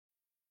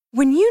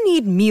When you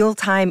need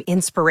mealtime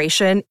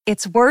inspiration,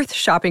 it's worth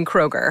shopping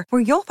Kroger,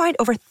 where you'll find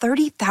over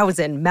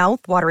 30,000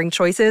 mouth-watering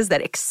choices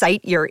that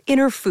excite your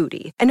inner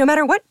foodie. And no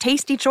matter what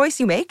tasty choice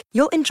you make,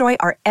 you'll enjoy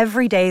our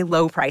everyday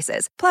low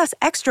prices, plus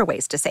extra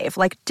ways to save,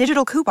 like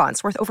digital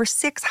coupons worth over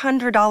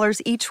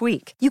 $600 each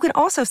week. You can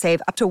also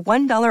save up to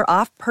 $1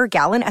 off per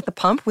gallon at the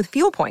pump with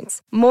fuel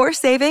points. More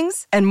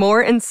savings and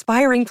more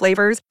inspiring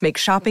flavors make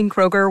shopping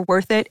Kroger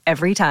worth it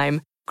every time.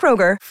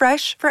 Kroger,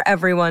 fresh for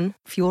everyone.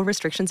 Fuel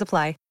restrictions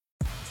apply.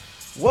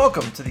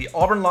 Welcome to the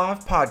Auburn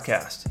Live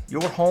Podcast,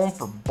 your home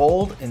for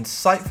bold,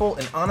 insightful,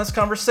 and honest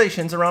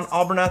conversations around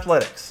Auburn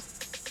athletics.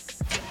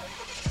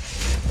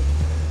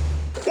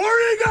 Where'd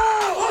he go?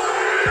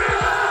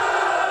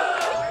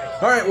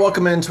 All right,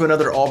 welcome into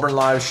another Auburn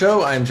Live show.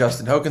 I am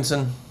Justin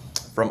Hokanson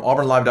from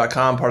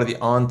AuburnLive.com, part of the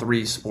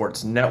On3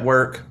 Sports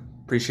Network.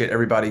 Appreciate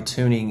everybody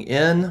tuning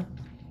in.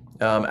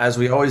 As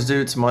we always do,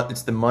 it's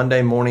the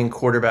Monday morning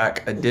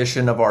quarterback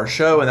edition of our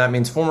show, and that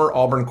means former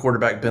Auburn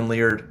quarterback Ben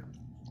Leard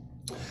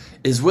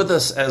is with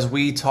us as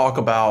we talk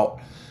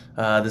about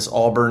this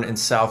Auburn and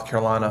South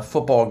Carolina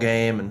football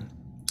game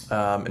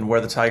and where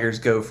the Tigers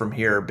go from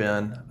here,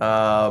 Ben.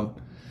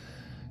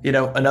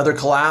 Another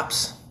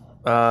collapse,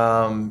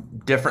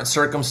 different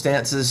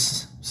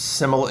circumstances,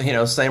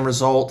 similar, same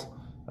result,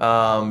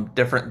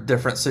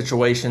 different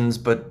situations,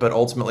 but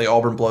ultimately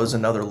Auburn blows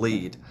another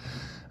lead.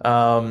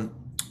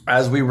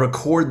 As we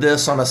record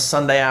this on a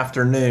Sunday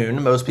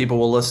afternoon, most people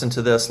will listen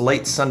to this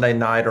late Sunday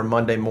night or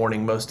Monday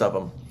morning, most of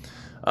them.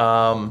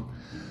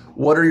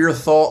 What are your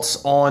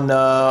thoughts on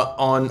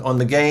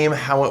the game,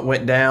 how it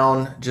went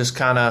down? Just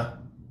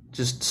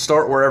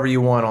start wherever you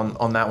want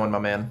on that one, my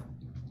man.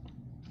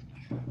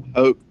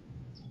 Oh,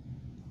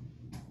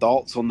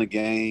 thoughts on the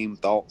game,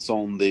 thoughts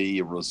on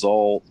the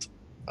result.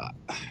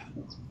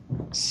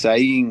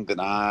 Saying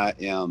that I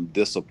am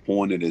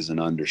disappointed is an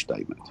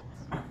understatement.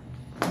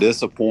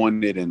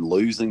 Disappointed in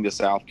losing to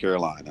South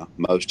Carolina,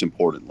 most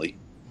importantly.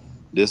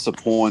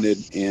 Disappointed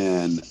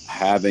in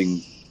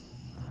having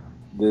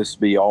this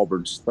be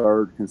Auburn's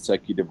third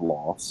consecutive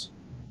loss.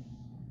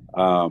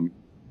 You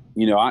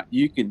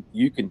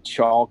can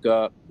chalk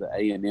up the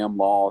A&M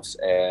loss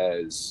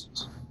as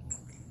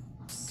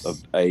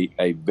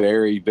a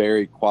very,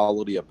 very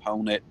quality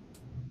opponent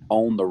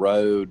on the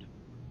road.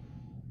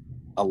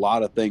 A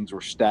lot of things were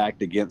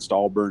stacked against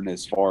Auburn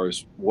as far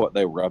as what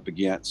they were up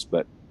against,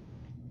 but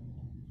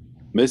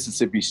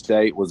Mississippi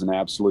State was an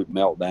absolute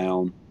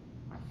meltdown.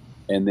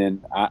 And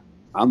then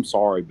I'm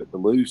sorry, but to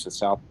lose to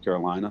South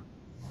Carolina,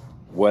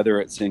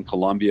 whether it's in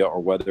Columbia or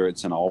whether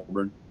it's in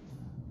Auburn,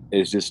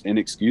 is just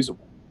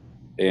inexcusable.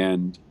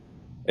 And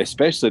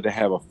especially to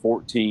have a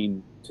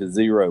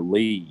 14-0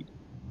 lead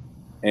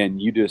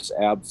and you just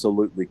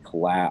absolutely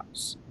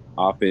collapse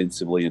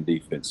offensively and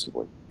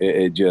defensively.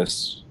 I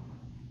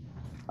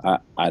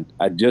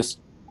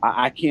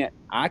can't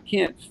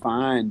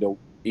find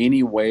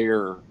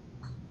anywhere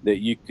that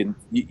you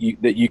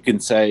can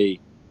say,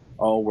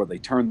 oh, where they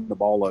turned the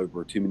ball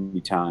over too many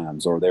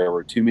times, or there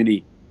were too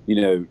many,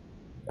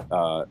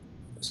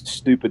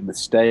 stupid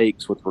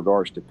mistakes with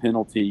regards to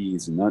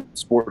penalties and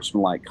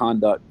unsportsmanlike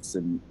conducts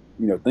and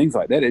things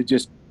like that.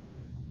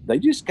 They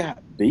just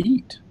got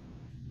beat.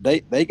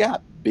 They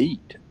got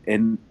beat,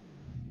 and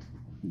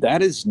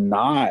that's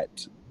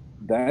not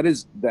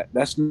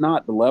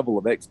the level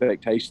of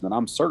expectation that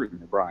I'm certain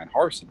that Brian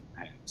Harsin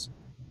has,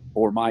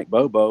 or Mike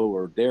Bobo,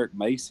 or Derek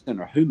Mason,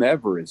 or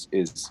whomever is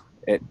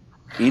at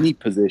any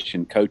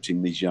position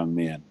coaching these young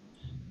men.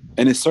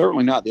 And it's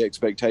certainly not the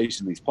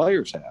expectation these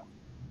players have.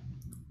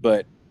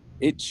 But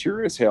it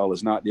sure as hell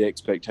is not the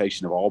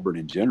expectation of Auburn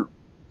in general.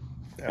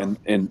 Yeah.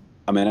 And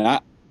I mean,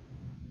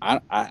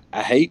 I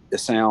hate to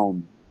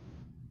sound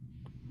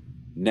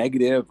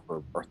negative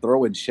or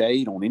throwing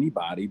shade on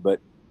anybody,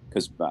 but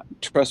because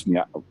trust me,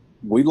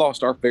 we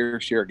lost our fair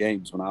share of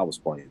games when I was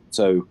playing.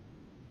 So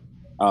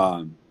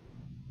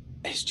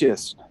it's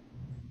just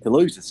to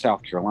lose to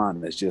South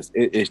Carolina. That's just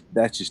bad.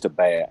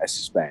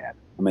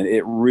 I mean,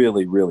 it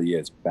really, really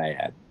is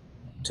bad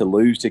to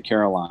lose to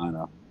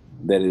Carolina.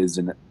 That is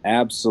an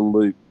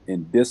absolute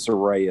in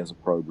disarray as a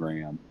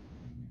program,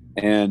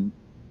 and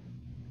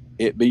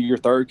it be your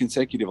third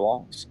consecutive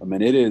loss. I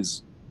mean, it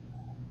is.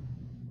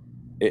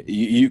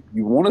 You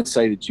want to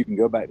say that you can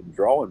go back to the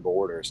drawing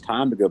board, or it's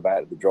time to go back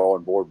to the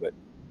drawing board, but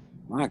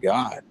my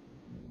God,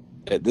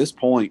 at this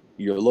point,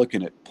 you're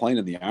looking at playing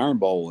in the Iron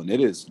Bowl, and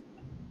it is.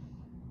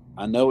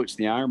 I know it's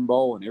the Iron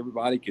Bowl, and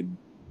everybody can,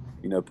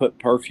 put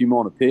perfume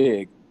on a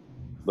pig,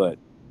 but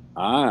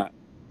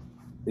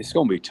it's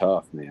going to be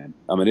tough, man.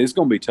 I mean, it's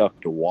going to be tough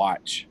to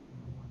watch,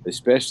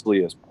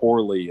 especially as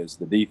poorly as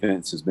the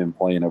defense has been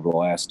playing over the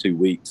last 2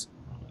 weeks.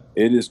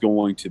 It is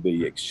going to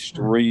be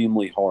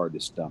extremely hard to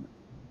stomach.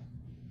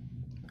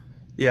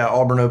 Yeah,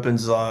 Auburn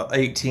opens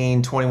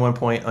 18,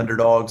 21-point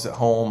underdogs at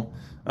home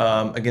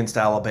against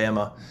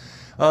Alabama.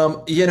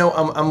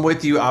 I'm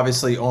with you,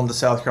 obviously, on the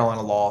South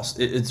Carolina loss.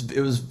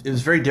 It was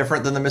very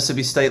different than the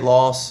Mississippi State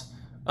loss.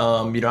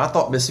 I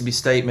thought Mississippi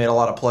State made a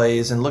lot of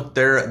plays, and look,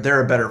 they're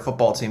a better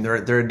football team.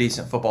 They're a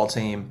decent football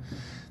team.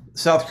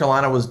 South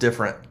Carolina was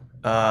different.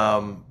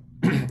 Um,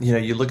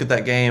 you look at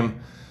that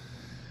game.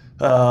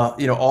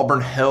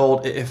 Auburn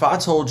held. If I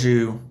told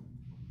you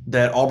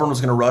that Auburn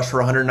was going to rush for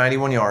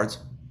 191 yards,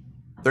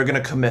 they're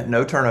going to commit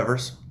no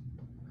turnovers,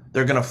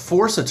 they're going to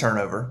force a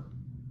turnover,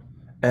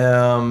 they're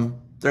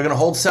going to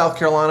hold South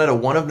Carolina to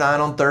 1 of 9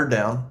 on third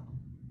down.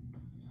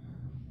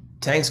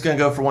 Tank's going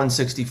to go for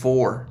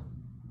 164.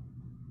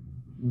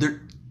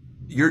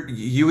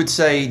 You would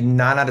say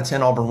 9 out of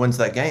 10 Auburn wins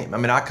that game. I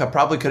mean,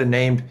 probably could have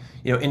named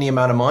any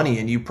amount of money,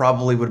 and you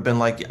probably would have been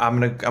like, I'm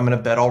gonna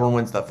bet Auburn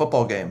wins that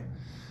football game.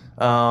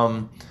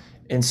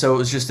 And so it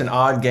was just an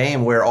odd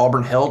game where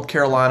Auburn held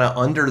Carolina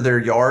under their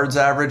yards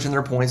average and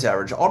their points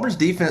average. Auburn's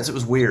defense, it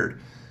was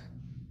weird.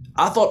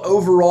 I thought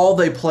overall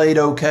they played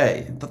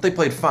okay. I thought they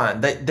played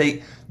fine.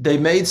 They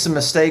made some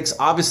mistakes,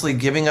 obviously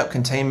giving up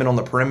containment on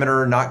the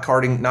perimeter, not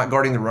guarding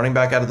the running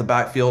back out of the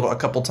backfield a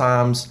couple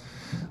times.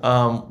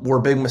 Were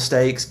big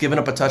mistakes, giving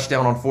up a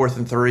touchdown on 4th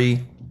and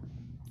 3.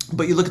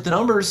 But you look at the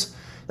numbers,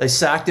 they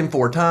sacked him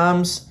 4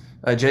 times,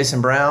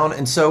 Jason Brown.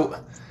 And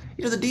so,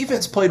 the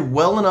defense played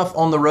well enough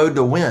on the road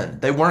to win.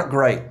 They weren't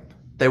great.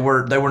 They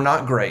were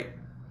not great.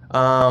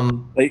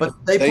 But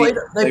they played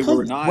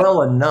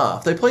well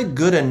enough. They played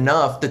good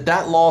enough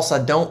that loss, I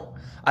don't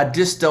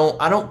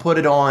put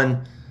it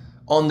on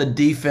the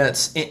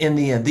defense in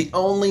the end. The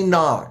only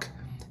knock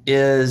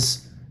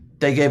is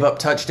they gave up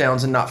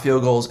touchdowns and not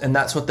field goals, and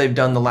that's what they've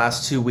done the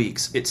last 2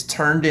 weeks. It's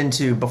turned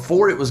into,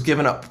 before it was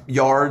giving up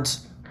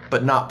yards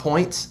but not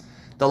points.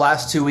 The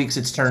last 2 weeks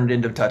it's turned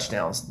into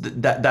touchdowns.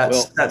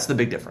 That's the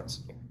big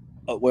difference.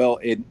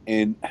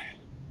 And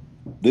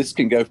this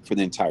can go for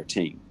the entire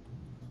team.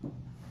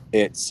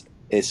 It's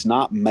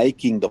not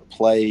making the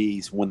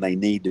plays when they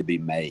need to be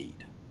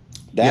made.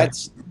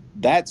 That's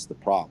the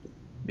problem.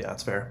 Yeah,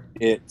 that's fair.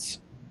 It's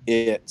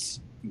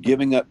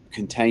giving up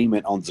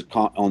containment on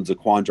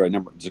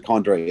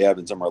Zaquandre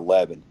Evans, number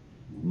 11,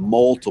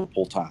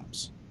 multiple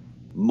times,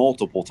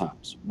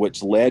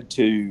 which led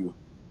to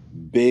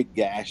big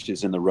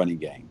gashes in the running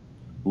game.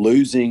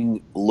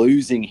 Losing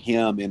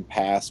him in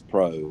pass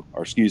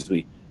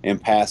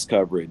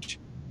coverage,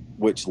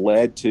 which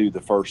led to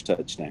the first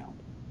touchdown.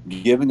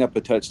 Giving up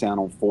a touchdown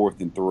on 4th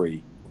and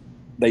 3.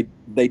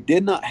 They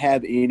did not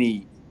have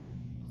any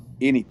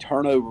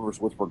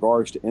turnovers with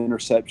regards to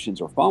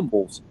interceptions or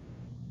fumbles.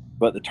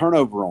 But the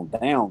turnover on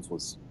downs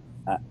was,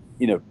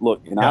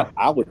 look, and yeah.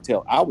 I would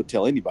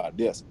tell anybody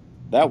this.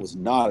 That was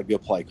not a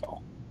good play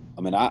call.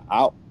 I mean,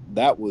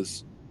 that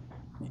was,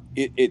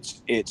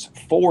 it's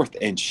 4th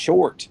and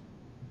short.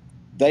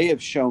 They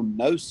have shown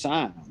no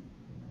sign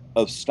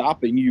of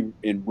stopping you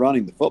in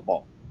running the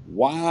football.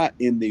 Why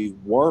in the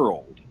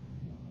world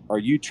are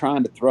you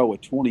trying to throw a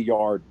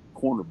 20-yard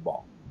corner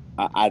ball?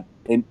 I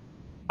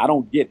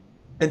don't get it.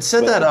 And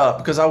set that up,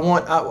 because I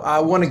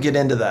want to get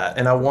into that,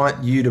 and I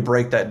want you to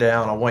break that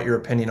down. I want your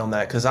opinion on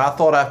that, because I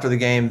thought after the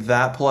game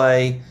that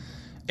play,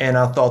 and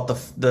I thought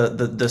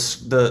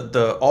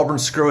the Auburn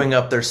screwing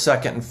up their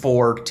 2nd and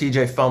 4,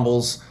 TJ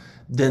fumbles,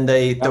 then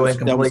they throw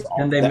incomplete,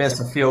 and they miss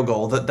a field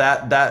goal.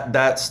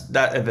 That's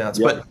events.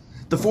 Yep.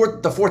 But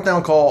the fourth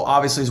down call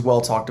obviously is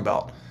well talked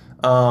about.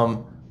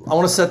 I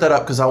want to set that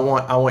up because I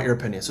want your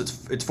opinion. So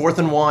it's 4th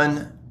and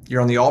 1.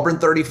 You're on the Auburn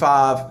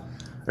 35.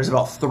 There's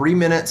about 3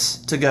 minutes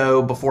to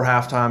go before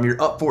halftime.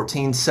 You're up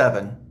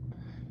 14-7.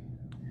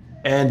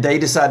 And they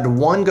decided to,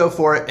 1, go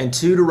for it, and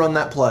 2, to run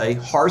that play.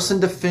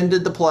 Harsin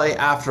defended the play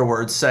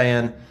afterwards,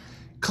 saying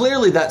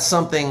clearly that's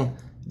something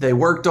they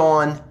worked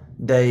on,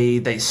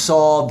 they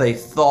saw, they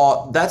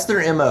thought. That's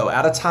their MO,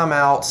 out of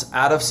timeouts,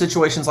 out of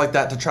situations like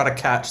that, to try to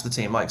catch the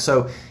team.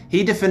 So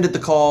he defended the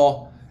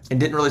call and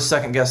didn't really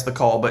second-guess the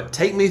call. But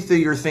take me through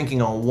your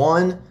thinking on,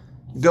 1,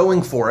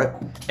 going for it,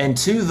 and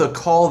 2, the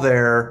call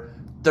there,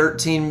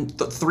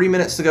 3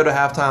 minutes to go to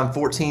halftime,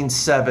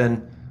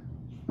 14-7,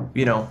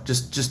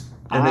 just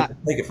and then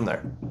take it from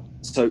there.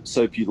 So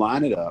if you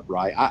line it up,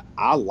 right,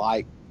 I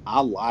like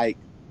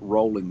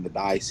rolling the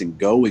dice and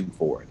going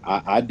for it.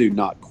 I do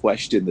not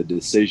question the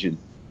decision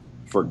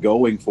for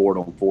going for it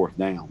on 4th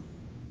down.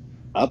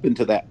 Up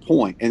until that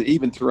point, and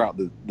even throughout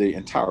the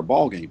entire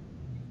ball game,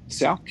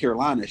 South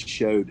Carolina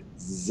showed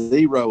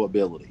zero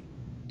ability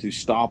to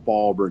stop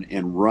Auburn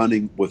in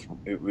running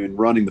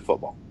the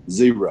football.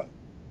 Zero.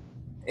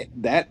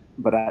 But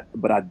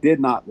I did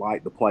not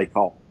like the play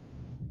call.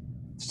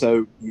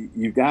 So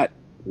you got,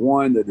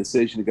 1, the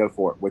decision to go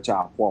for it, which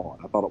I applaud.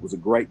 I thought it was a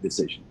great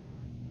decision.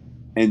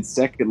 And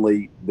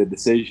secondly, the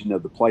decision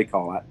of the play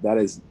call,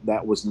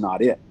 that was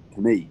not it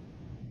to me.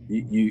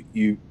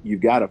 You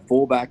got a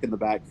fullback in the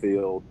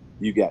backfield.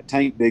 You got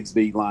Tank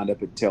Bigsby lined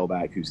up at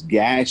tailback who's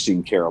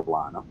gashing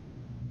Carolina,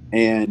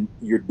 and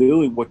you're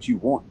doing what you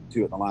want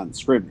to at the line of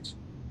scrimmage.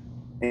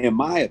 In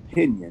my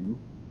opinion,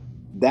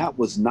 that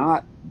was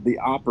not the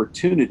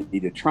opportunity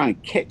to try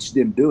and catch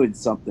them doing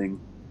something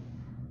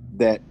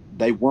that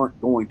they weren't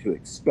going to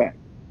expect.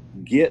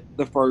 Get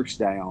the first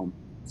down,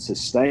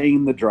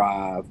 sustain the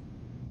drive,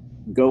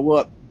 go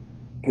up,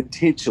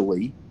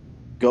 potentially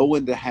go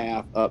into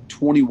half up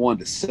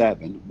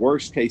 21-7,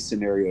 worst case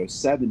scenario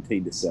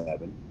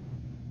 17-7,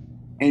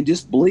 and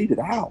just bleed it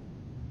out.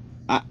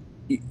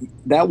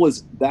 that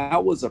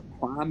was a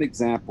prime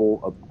example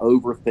of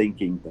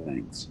overthinking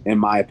things, in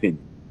my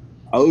opinion.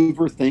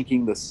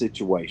 Overthinking the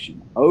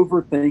situation,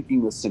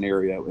 overthinking the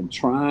scenario, and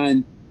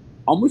trying,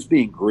 almost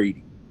being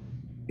greedy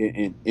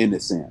in a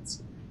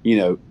sense. You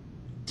know,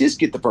 just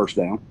get the first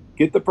down.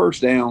 Get the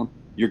first down.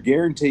 You're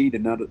guaranteed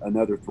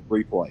another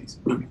three plays.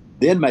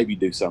 Then maybe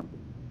do something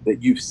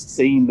that you've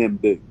seen them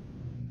do,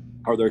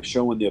 or they're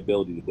showing the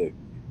ability to do.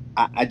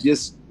 I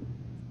just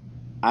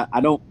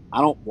I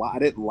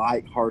didn't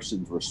like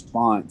Harson's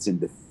response in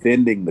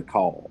defending the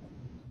call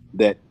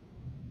that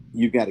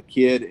you got a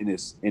kid in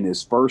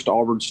his first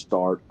Auburn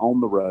start on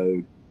the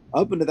road.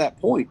 Up until that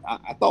point,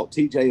 I thought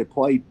TJ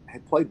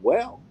had played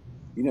well.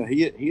 You know,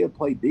 he had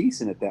played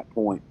decent at that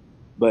point,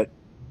 but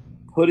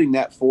putting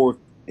that fourth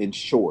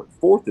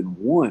and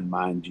one,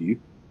 mind you,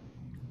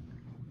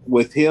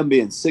 with him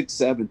being 6'7",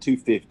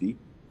 250,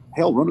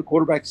 hell, run a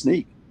quarterback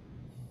sneak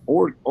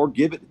or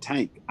give it to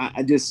Tank.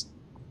 I just,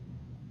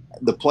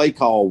 the play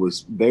call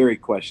was very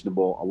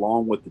questionable,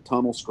 along with the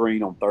tunnel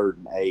screen on 3rd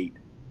and 8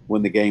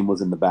 when the game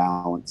was in the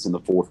balance in the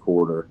fourth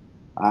quarter.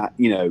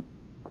 You know,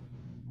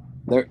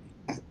 there,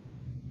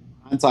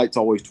 hindsight's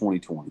always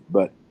 20/20,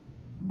 but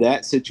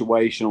that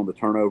situation on the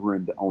turnover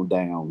and on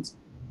downs,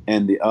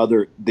 and the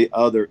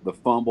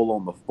fumble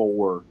on the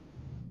 4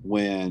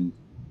 when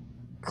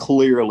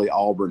clearly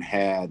Auburn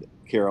had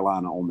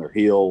Carolina on their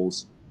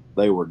heels.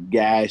 They were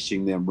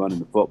gashing them running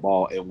the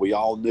football, and we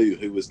all knew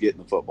who was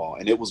getting the football,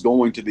 and it was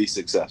going to be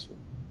successful.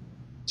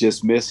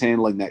 Just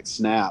mishandling that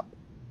snap,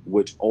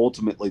 which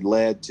ultimately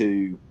led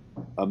to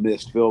a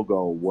missed field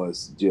goal,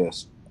 was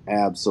just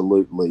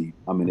absolutely,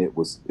 I mean, it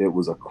was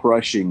a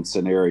crushing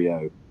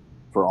scenario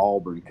for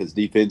Auburn, because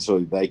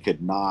defensively they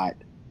could not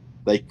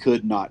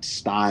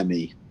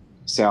stymie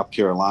South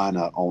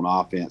Carolina on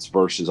offense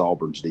versus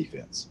Auburn's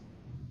defense.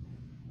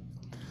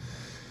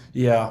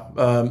 Yeah,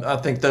 I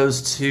think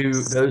those two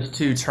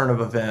turn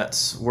of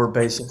events were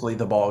basically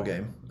the ball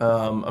game.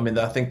 I mean,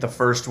 I think the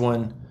first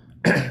one,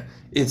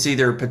 it's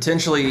either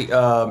potentially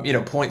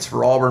points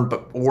for Auburn,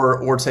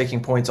 or taking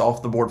points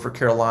off the board for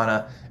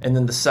Carolina, and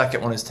then the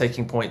second one is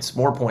taking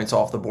more points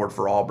off the board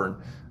for Auburn.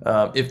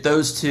 If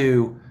those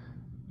two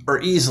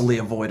are easily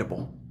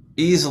avoidable,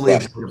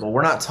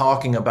 we're not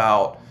talking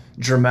about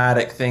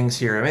dramatic things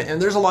here. I mean,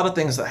 and there's a lot of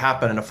things that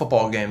happen in a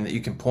football game that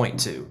you can point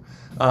to.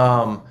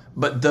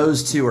 But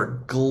those two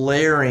are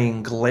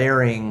glaring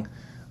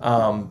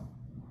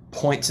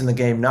points in the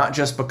game, not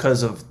just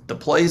because of the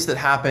plays that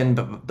happened,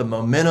 but the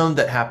momentum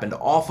that happened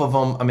off of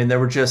them. I mean, they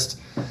were just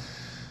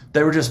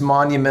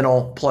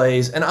monumental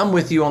plays. And I'm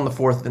with you on the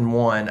 4th and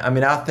 1. I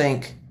mean, I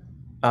think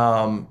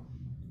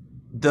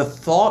the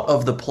thought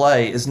of the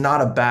play is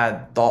not a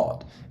bad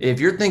thought.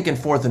 If you're thinking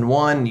 4th and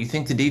 1, and you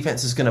think the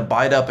defense is going to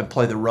bite up and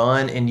play the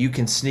run, and you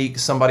can sneak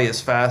somebody as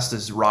fast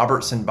as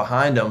Robertson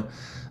behind them,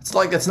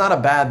 that's not a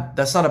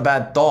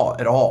bad thought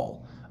at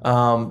all.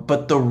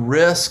 But the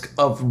risk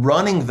of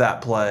running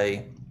that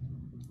play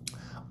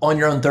on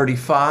your own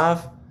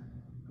 35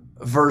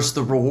 versus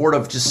the reward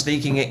of just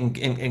sneaking it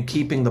and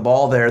keeping the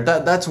ball there,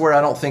 that's where I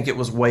don't think it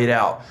was weighed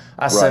out.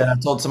 I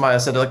told somebody, I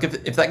said, like,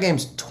 if that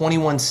game's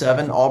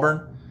 21-7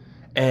 Auburn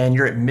and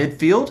you're at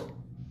midfield,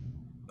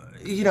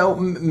 you know,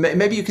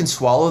 maybe you can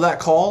swallow that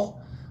call.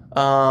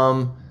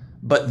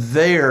 But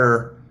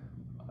they're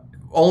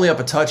only up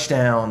a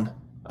touchdown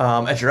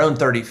at your own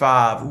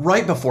 35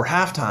 right before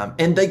halftime,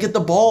 and they get the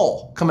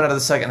ball coming out of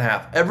the second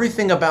half.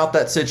 Everything about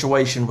that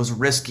situation was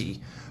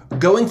risky.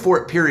 Going for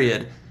it,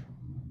 period.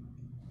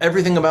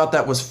 Everything about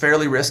that was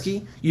fairly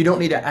risky. You don't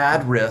need to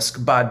add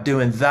risk by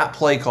doing that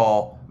play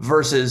call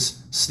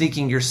versus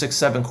sneaking your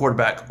 6'7"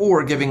 quarterback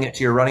or giving it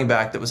to your running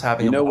back that was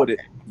having you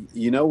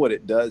know what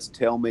it does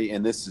tell me,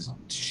 and this is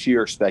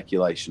sheer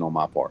speculation on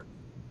my part.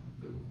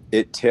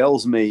 It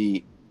tells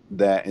me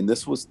that, and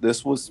this was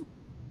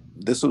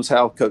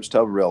how Coach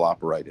Tuberville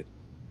operated.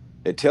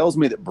 It tells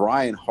me that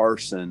Brian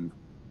Harsin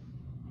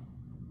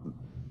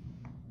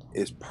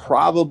is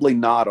probably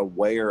not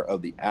aware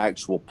of the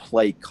actual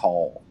play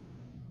call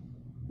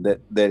that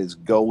is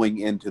going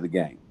into the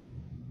game,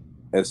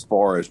 as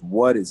far as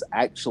what is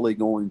actually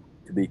going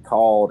to be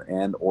called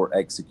and or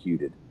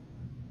executed.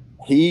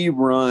 He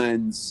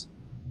runs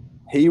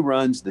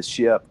the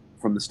ship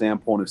from the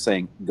standpoint of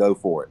saying, go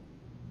for it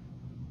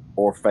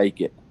or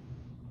fake it.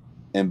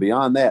 And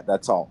beyond that,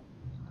 that's all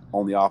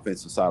on the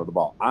offensive side of the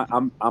ball.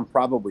 I'm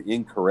probably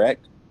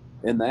incorrect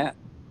in that,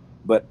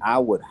 but I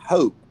would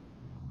hope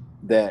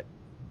that,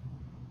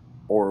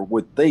 or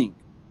would think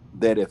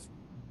that, if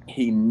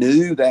he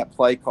knew that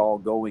play call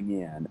going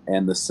in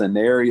and the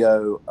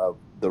scenario of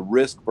the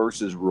risk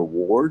versus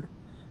reward,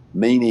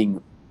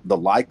 meaning the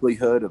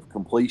likelihood of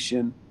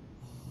completion,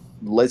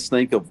 let's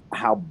think of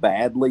how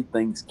badly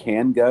things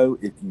can go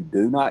if you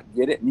do not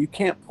get it. And you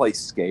can't play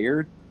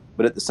scared,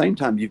 but at the same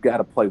time, you've got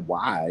to play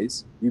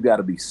wise. You've got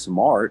to be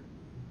smart.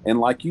 And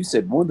like you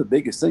said, one of the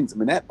biggest things, I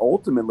mean, that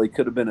ultimately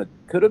could have been a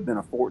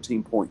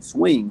 14-point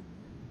swing,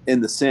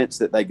 in the sense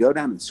that they go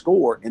down and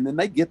score, and then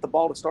they get the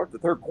ball to start the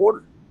third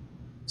quarter.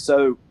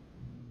 So,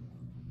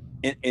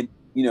 and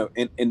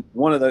and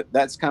one of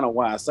that's kind of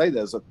why I say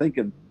that. So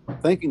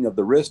thinking of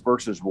the risk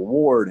versus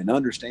reward and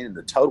understanding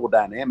the total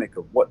dynamic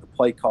of what the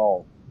play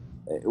call,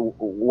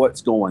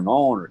 what's going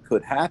on or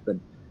could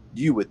happen,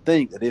 you would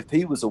think that if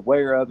he was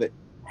aware of it,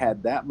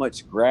 had that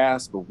much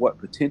grasp of what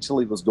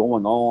potentially was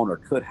going on or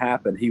could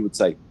happen, he would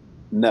say,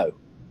 no,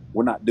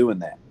 we're not doing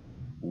that.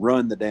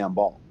 Run the damn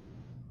ball.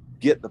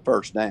 Get the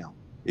first down.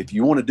 If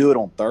you want to do it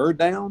on third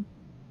down,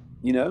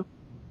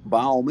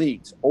 by all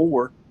means,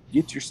 or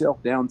get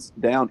yourself down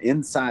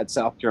inside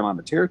South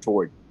Carolina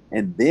territory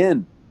and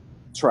then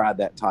try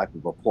that type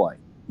of a play,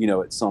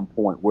 at some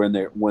point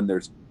when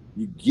there's,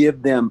 you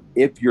give them,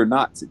 if you're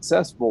not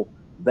successful,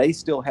 they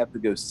still have to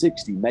go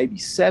 60, maybe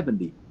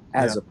 70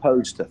 as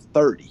opposed to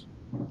 30.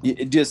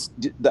 It just,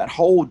 that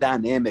whole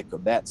dynamic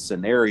of that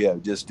scenario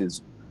just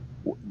is,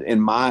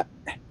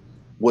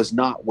 was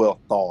not well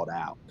thought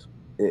out.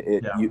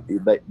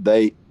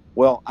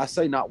 Well, I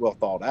say not well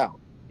thought out.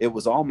 It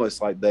was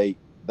almost like they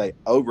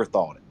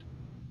overthought it.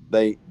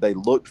 They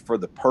looked for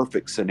the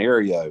perfect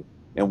scenario,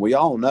 and we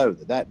all know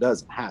that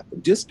doesn't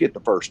happen. Just get the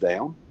first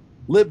down,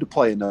 live to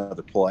play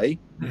another play.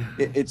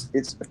 It's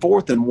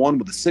 4th and 1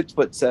 with a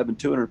 6'7",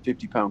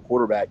 250-pound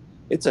quarterback.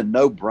 It's a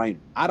no-brainer.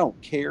 I don't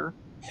care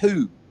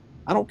who.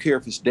 I don't care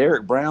if it's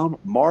Derek Brown,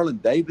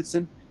 Marlon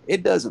Davidson.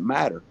 It doesn't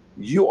matter.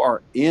 You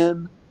are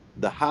in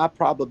the high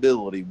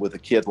probability with a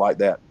kid like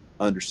that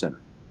under center.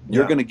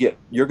 You're going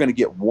to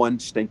get one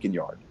stinking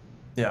yard.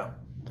 Yeah.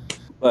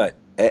 But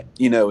I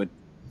get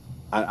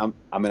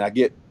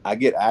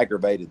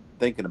aggravated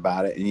thinking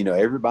about it, and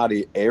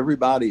everybody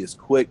is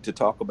quick to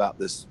talk about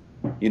this,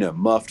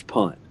 muffed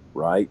punt,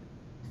 right?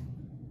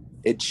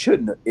 It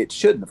shouldn't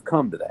have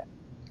come to that.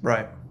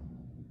 Right.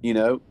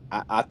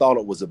 I thought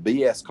it was a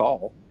BS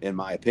call, in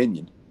my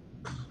opinion.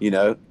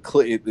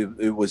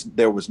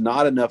 There was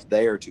not enough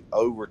there to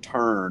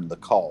overturn the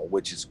call,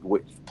 which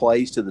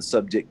plays to the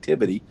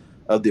subjectivity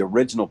of the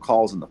original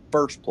calls in the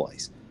first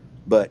place.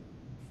 But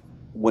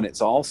when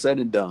it's all said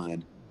and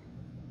done,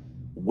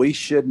 we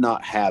should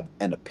not have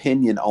an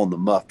opinion on the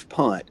muffed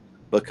punt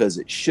because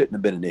it shouldn't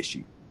have been an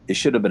issue. It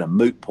should have been a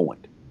moot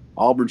point.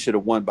 Auburn should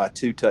have won by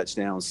 2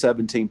 touchdowns,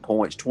 17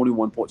 points,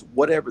 21 points,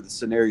 whatever the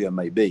scenario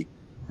may be.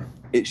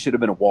 It should have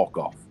been a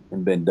walk-off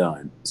and been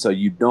done. So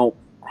you don't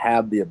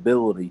have the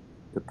ability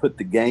to put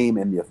the game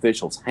in the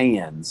officials'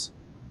 hands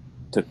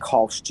to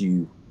cost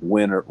you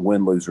win,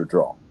 lose, or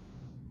draw.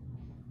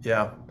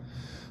 Yeah.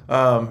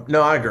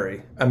 No, I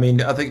agree. I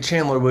mean, I think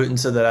Chandler Wooten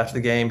said that after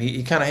the game.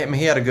 He kind of hit me.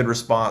 He had a good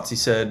response. He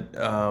said,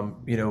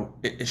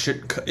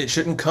 it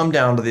shouldn't come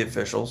down to the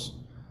officials,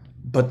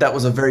 but that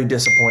was a very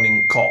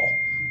disappointing call.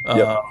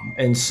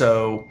 And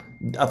so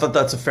I thought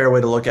that's a fair way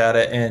to look at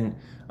it. And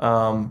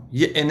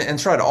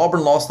it's right.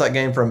 Auburn lost that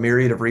game for a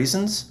myriad of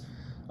reasons.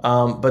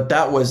 But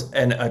that was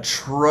an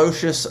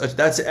atrocious,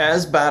 that's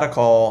as bad a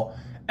call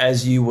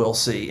as you will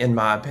see, in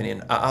my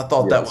opinion. I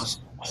thought that was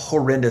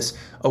horrendous.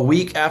 A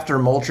week after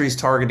Moultrie's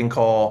targeting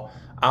call,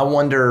 I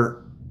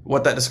wonder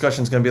what that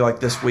discussion is going to be like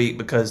this week,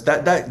 because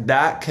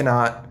that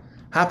cannot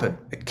happen.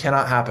 It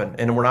cannot happen.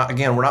 And we're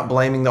not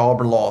blaming the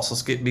Auburn loss.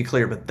 Let's be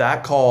clear, but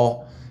that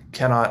call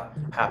cannot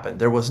happen.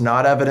 There was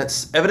not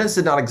evidence. Evidence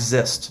did not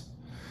exist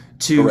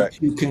to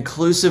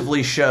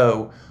conclusively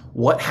show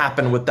what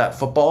happened with that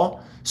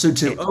football. So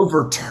to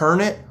overturn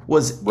it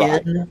was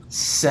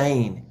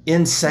insane.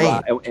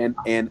 Right.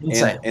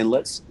 And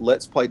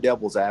let's play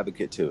devil's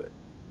advocate to it.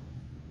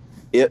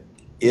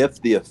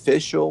 If the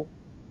official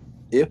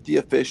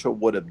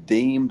would have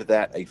deemed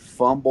that a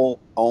fumble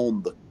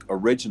on the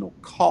original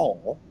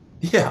call,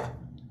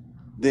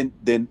 then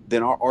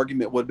our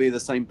argument would be the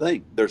same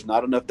thing. There's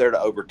not enough there to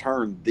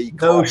overturn the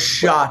call. No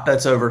shot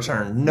that's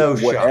overturned. No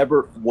shot.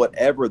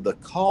 Whatever the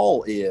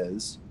call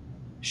is,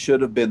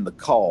 should have been the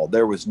call.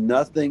 There was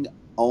nothing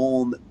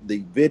on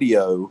the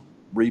video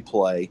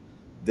replay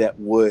that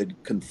would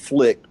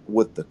conflict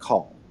with the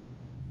call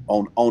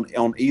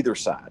on either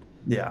side.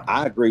 Yeah,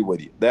 I agree with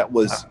you. That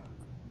was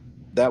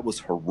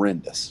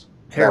horrendous.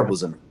 Terrible. That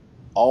was an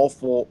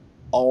awful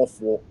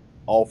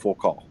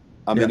call.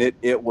 I mean,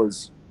 it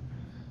was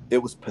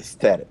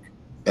pathetic.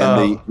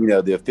 And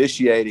the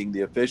officiating,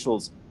 the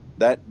officials,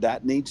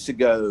 that needs to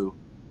go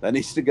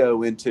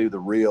into the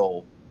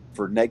reel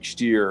for next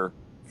year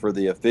for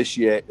the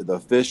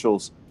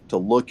officials to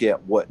look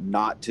at what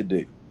not to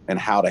do and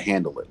how to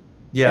handle it.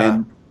 Yeah.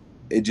 And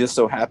it just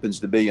so happens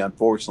to be,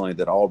 unfortunately,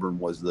 that Auburn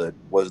was the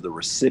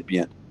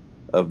recipient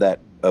of that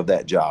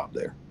job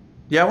there.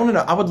 Yeah, I want to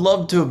know. I would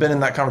love to have been in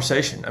that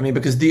conversation. I mean,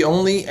 because the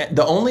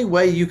only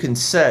way you can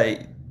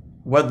say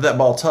whether that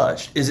ball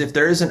touched is if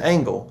there is an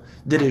angle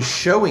that is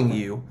showing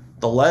you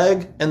the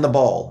leg and the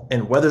ball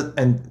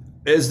and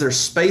is there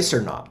space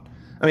or not.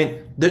 I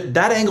mean,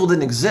 that angle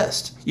didn't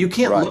exist. You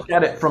can't look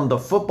at it from the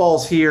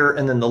football's here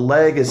and then the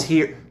leg is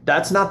here.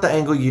 That's not the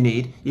angle you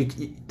need.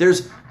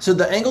 So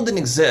the angle didn't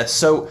exist.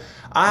 So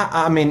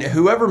I mean,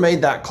 whoever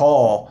made that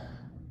call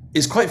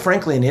is quite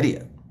frankly an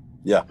idiot.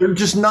 Yeah.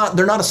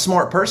 They're not a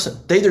smart person.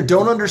 They either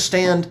don't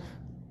understand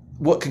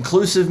what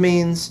conclusive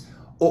means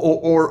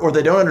or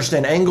they don't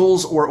understand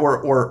angles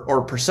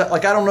or percent.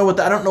 Like I don't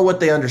know what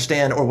they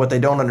understand or what they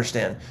don't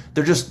understand.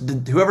 They're just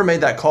whoever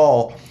made that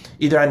call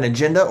either had an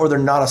agenda or they're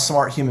not a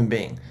smart human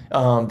being.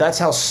 That's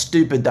how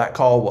stupid that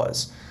call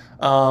was.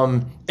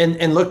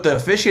 And look, the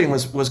officiating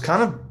was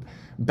kind of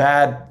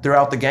bad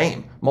throughout the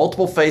game.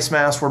 Multiple face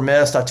masks were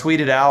missed. I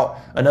tweeted out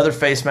another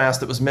face mask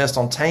that was missed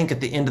on Tank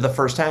at the end of the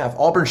first half.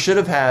 Auburn should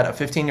have had a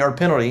 15-yard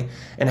penalty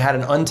and had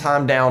an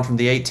untimed down from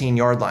the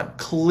 18-yard line.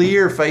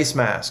 Clear face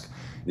mask.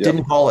 Yep.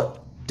 Didn't call it.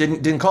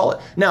 Didn't call it.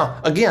 Now,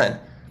 again,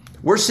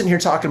 we're sitting here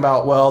talking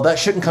about, well, that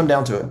shouldn't come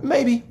down to it.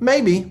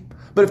 Maybe.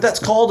 But if that's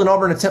called and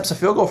Auburn attempts a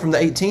field goal from the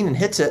 18 and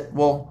hits it,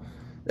 well,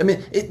 I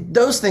mean,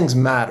 those things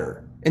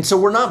matter. And so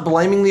we're not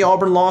blaming the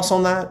Auburn loss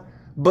on that,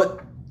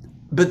 but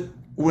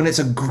when it's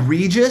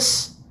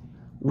egregious,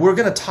 we're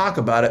going to talk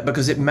about it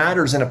because it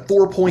matters in a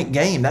 4-point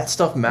game. That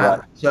stuff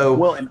matters. Right. So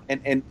well,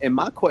 and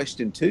my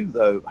question too,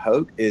 though,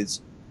 Hoke,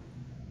 is,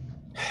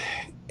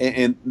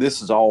 and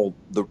this is all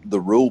the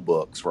rule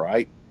books,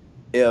 right?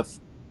 If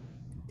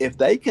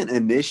they can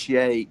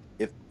initiate,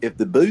 if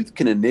the booth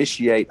can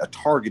initiate a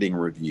targeting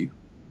review,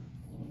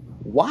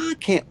 why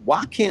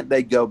can't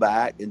they go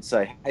back and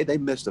say, hey, they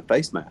missed a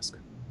face mask?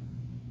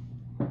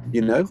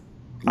 You know?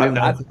 They're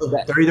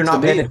either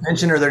not paying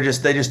attention or they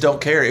just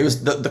don't care. It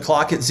was the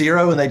clock at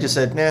 0 and they just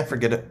said, nah,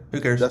 forget it. Who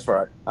cares? That's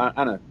right.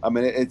 I know. I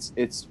mean,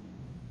 it's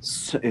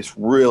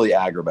really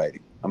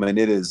aggravating. I mean,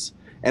 it is,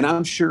 and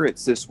I'm sure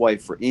it's this way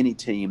for any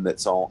team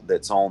that's on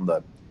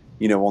the,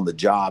 on the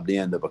jobbed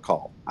end of a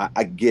call.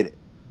 I get it,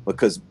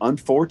 because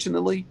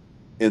unfortunately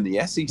in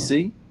the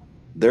SEC,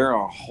 there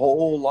are a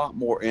whole lot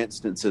more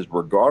instances,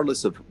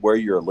 regardless of where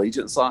your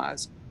allegiance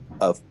lies,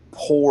 of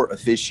poor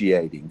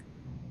officiating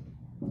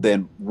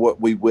than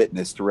what we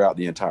witnessed throughout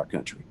the entire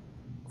country.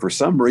 For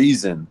some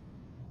reason,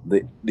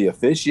 the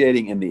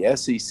officiating in the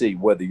SEC,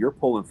 whether you're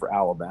pulling for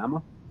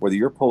Alabama, whether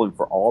you're pulling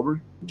for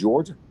Auburn,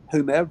 Georgia,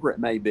 whomever it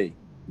may be,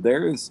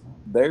 there is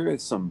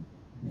some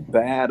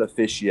bad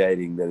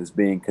officiating that is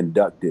being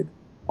conducted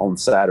on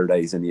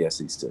Saturdays in the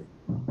SEC.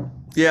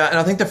 Yeah, and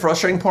I think the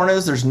frustrating part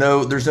is there's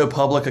no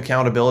public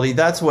accountability.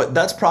 That's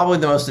probably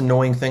the most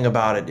annoying thing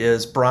about it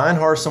is Brian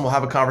Harsin will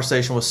have a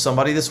conversation with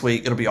somebody this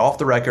week. It'll be off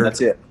the record.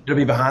 That's it. It'll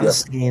be behind the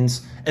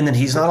scenes, and then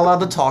he's not allowed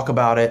to talk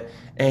about it,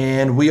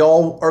 and we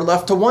all are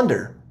left to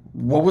wonder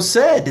what was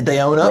said. Did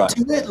they own up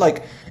to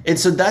it? And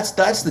so that's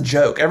the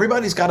joke.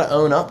 Everybody's got to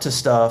own up to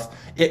stuff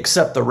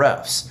except the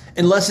refs,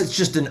 unless it's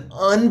just an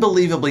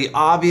unbelievably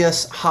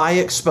obvious, high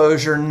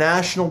exposure,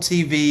 national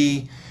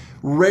TV.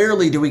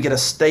 Rarely do we get a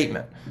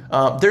statement.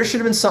 There should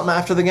have been something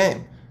after the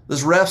game.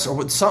 Those refs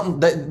or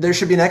something. There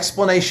should be an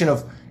explanation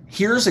of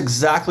here's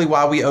exactly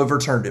why we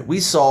overturned it. We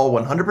saw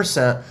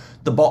 100%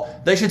 the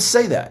ball. They should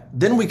say that.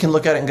 Then we can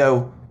look at it and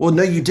go, well,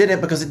 no, you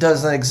didn't because it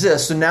doesn't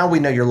exist. So now we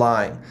know you're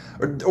lying.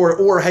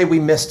 Or hey, we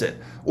missed it.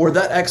 Or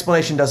that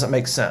explanation doesn't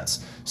make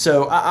sense.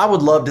 So I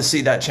would love to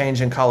see that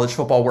change in college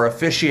football where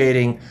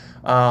officiating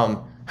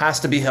has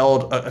to be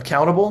held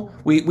accountable.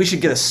 We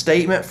should get a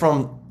statement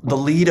from the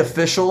lead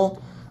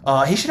official.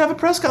 He should have a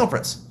press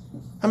conference.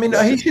 I mean,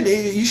 you should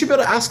be able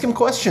to ask him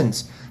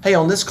questions. Hey,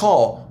 on this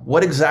call,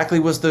 what exactly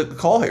was the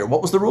call here?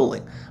 What was the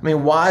ruling? I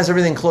mean, why is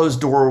everything closed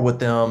door with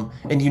them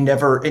and you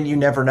never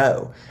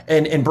know?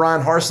 And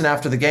Brian Harsin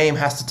after the game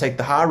has to take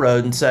the high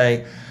road and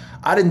say,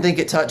 I didn't think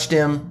it touched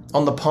him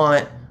on the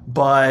punt,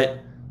 but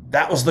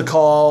that was the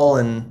call,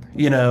 and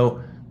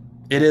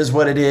it is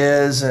what it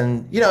is,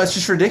 and it's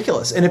just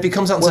ridiculous. And if he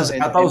comes out and says,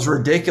 I thought it was a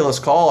ridiculous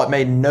call, it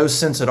made no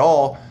sense at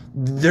all,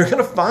 they're going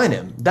to fine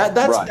him. That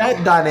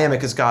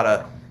dynamic has got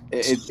to.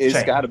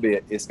 It's got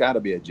to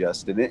be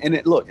adjusted, and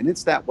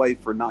it's that way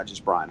for not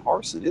just Brian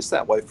Harsin. It's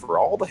that way for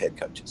all the head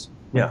coaches.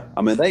 Yeah,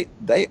 I mean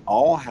they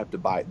all have to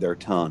bite their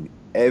tongue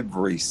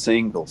every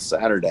single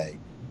Saturday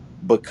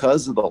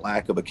because of the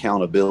lack of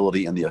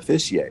accountability in the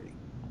officiating,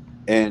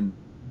 and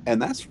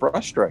that's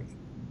frustrating.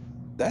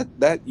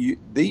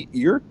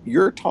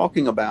 You're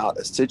talking about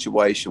a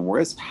situation where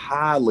it's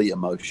highly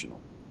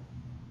emotional,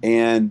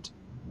 and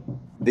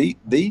these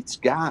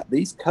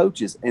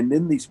coaches, and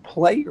then these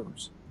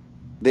players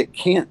that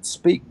can't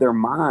speak their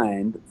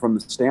mind from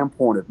the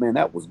standpoint of, man,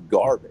 that was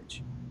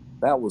garbage.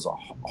 That was a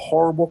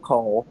horrible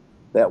call.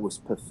 That was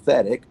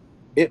pathetic.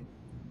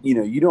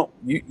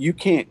 You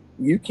can't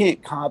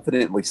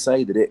confidently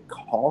say that it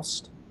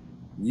cost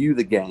you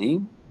the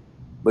game,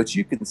 but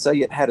you can say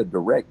it had a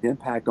direct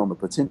impact on the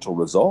potential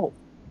result.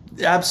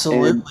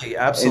 Absolutely.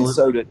 And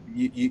so that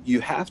you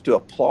have to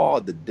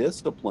applaud the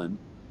discipline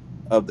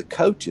of the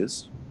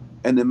coaches,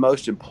 and then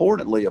most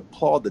importantly,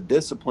 applaud the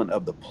discipline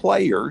of the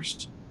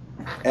players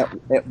at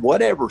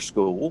whatever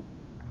school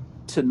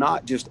to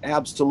not just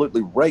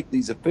absolutely rake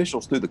these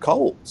officials through the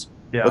coals.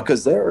 Yeah.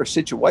 Because there are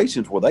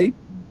situations where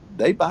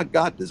they by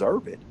God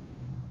deserve it,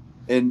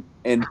 and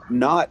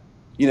not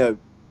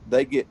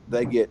they get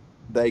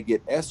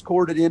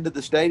escorted into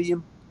the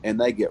stadium and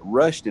they get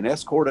rushed and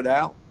escorted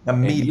out,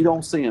 and you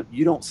don't see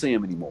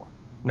them anymore.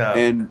 No.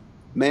 And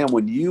man,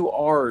 when you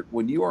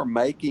are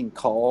making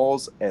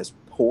calls as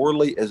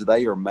poorly as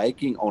they are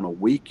making on a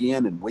week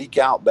in and week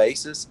out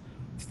basis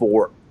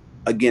for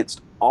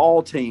against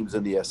all teams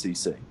in the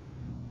SEC.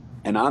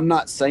 And I'm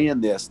not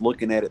saying this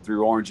looking at it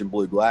through orange and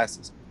blue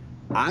glasses.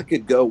 I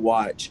could go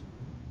watch.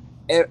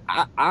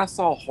 I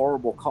saw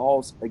horrible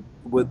calls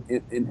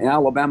in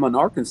Alabama and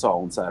Arkansas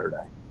on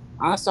Saturday.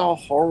 I saw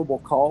horrible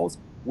calls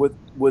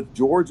with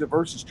Georgia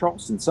versus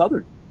Charleston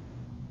Southern.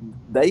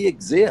 They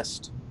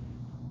exist,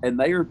 and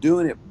they are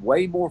doing it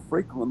way more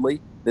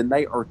frequently than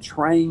they are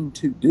trained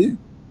to do.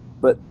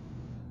 But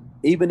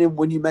even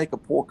when you make a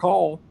poor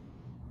call,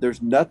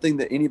 there's nothing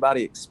that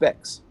anybody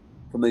expects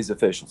from these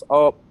officials.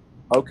 Oh,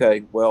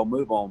 okay, well,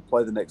 move on,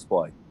 play the next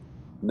play.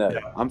 No, Yeah.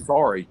 I'm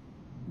sorry.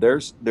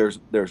 There's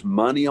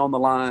money on the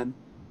line.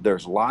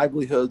 There's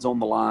livelihoods on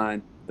the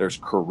line. There's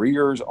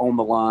careers on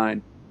the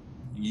line.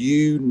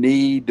 You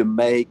need to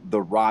make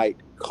the right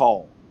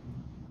call.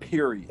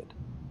 Period.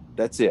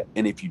 That's it.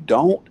 And if you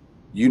don't,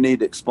 you need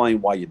to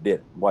explain why you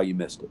did it, why you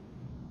missed it.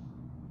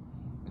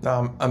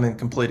 I'm in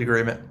complete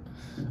agreement.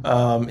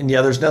 And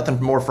yeah, there's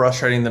nothing more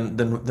frustrating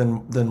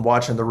than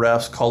watching the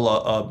refs call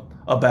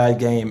a bad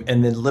game,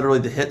 and then literally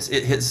it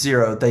hits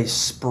zero. They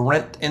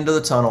sprint into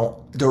the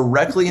tunnel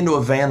directly into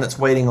a van that's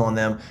waiting on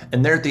them,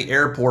 and they're at the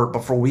airport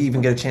before we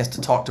even get a chance to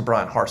talk to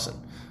Brian Harsin.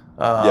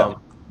 Yeah.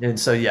 And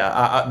so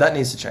yeah, that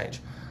needs to change.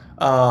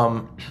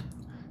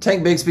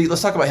 Tank Bigsby,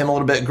 let's talk about him a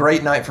little bit.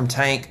 Great night from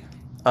Tank.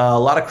 A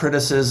lot of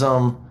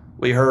criticism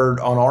we heard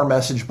on our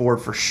message board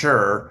for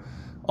sure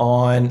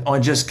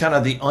on just kind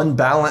of the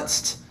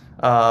unbalanced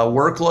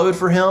workload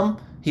for him.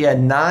 He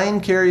had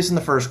 9 carries in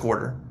the first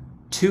quarter,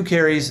 2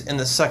 carries in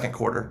the second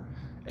quarter,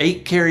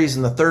 8 carries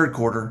in the third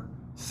quarter,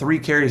 3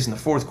 carries in the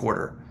fourth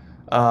quarter.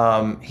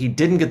 He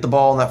didn't get the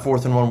ball in that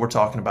 4th and 1 we're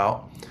talking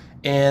about.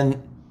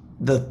 And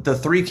the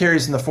 3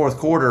 carries in the fourth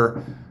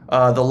quarter,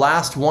 the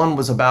last one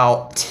was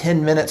about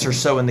 10 minutes or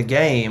so in the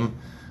game.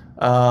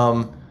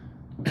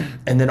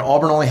 And then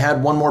Auburn only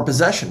had one more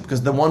possession,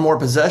 because the one more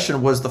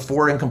possession was the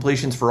 4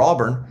 incompletions for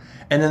Auburn.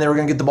 And then they were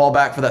going to get the ball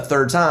back for that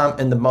third time,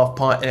 and the muff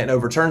punt, and it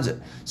overturns it.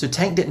 So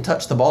Tank didn't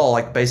touch the ball,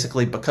 like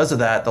basically because of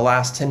that, the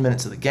last 10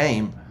 minutes of the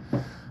game.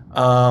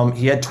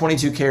 He had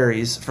 22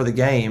 carries for the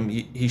game.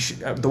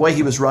 The way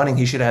he was running,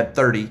 he should have had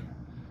 30.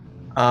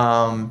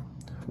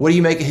 What do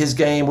you make of his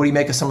game? What do you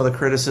make of some of the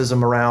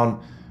criticism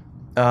around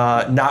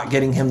not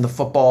getting him the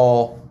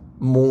football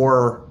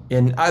more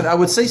in, I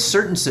would say,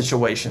 certain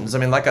situations? I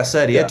mean, like I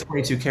said, he had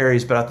 22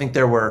 carries, but I think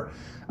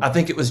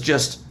it was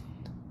just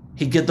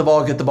he'd get the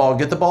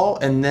ball,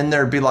 and then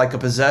there'd be like a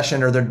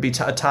possession, or there'd be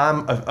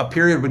a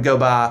period would go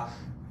by,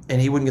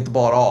 and he wouldn't get the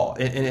ball at all.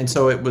 And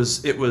so it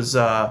was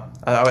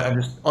I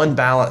just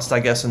unbalanced, I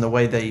guess, in the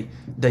way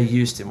they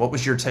used him. What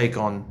was your take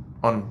on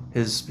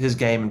his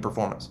game and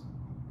performance?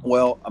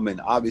 Well, I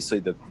mean, obviously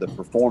the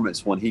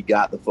performance when he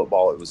got the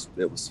football, it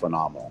was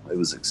phenomenal. It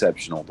was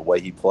exceptional. The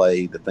way he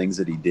played, the things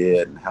that he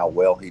did, and how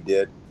well he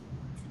did.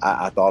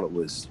 I thought it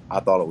was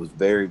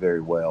very,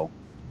 very well.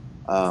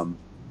 And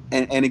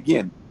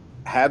again,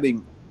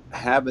 having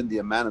the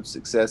amount of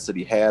success that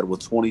he had with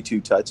 22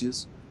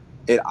 touches,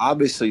 it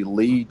obviously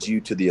leads you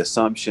to the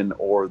assumption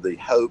or the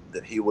hope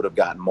that he would have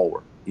gotten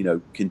more.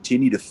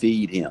 Continue to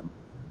feed him.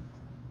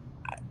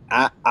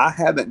 I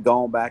haven't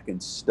gone back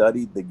and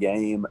studied the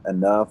game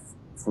enough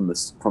from a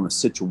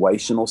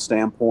situational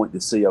standpoint to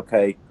see,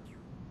 okay,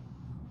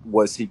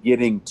 was he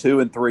getting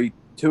two and three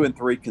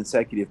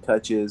consecutive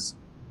touches,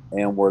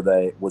 and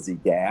was he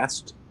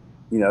gassed?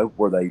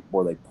 Were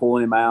they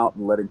pulling him out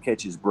and let him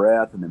catch his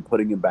breath and then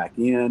putting him back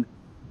in,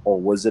 or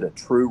was it a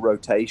true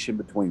rotation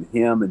between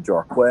him and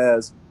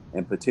Jarquez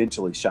and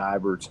potentially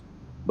Shivers?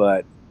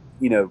 But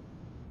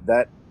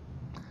that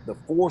the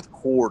fourth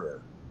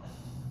quarter,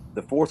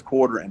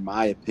 in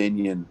my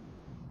opinion,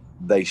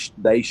 they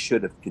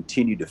should have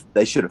continued to.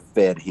 They should have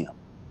fed him.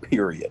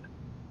 Period.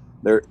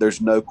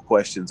 There's no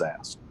questions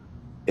asked,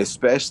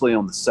 especially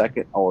on the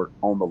second or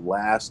on the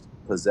last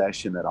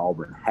possession that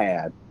Auburn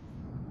had.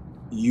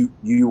 You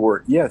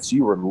were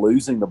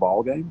losing the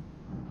ball game.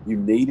 You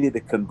needed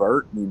to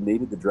convert. You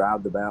needed to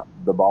drive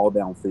the ball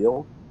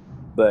downfield.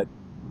 But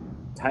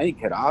Tank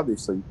had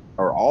obviously,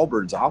 or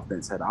Auburn's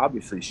offense had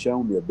obviously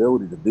shown the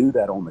ability to do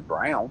that on the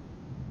ground.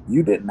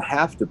 You didn't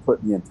have to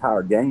put the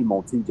entire game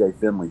on TJ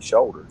Finley's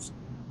shoulders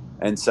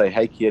and say,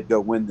 hey, kid, go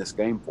win this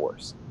game for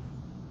us.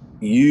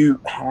 You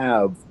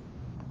have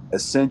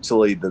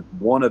essentially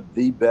one of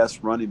the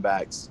best running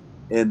backs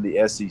in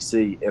the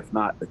SEC, if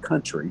not the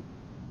country.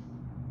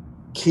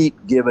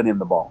 Keep giving him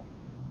the ball.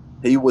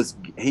 He was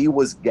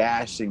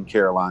gashing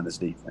Carolina's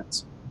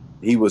defense.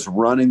 He was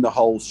running the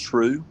holes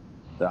true.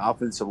 The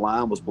offensive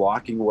line was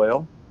blocking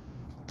well.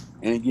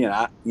 And again,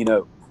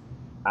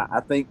 I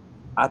think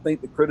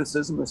the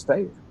criticism is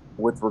fair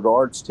with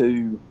regards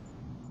to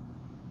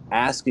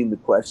asking the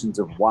questions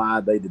of why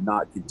they did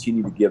not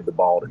continue to give the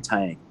ball to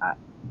Tank.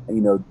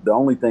 The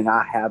only thing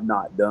I have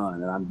not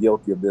done, and I'm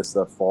guilty of this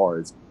thus far,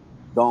 is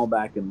gone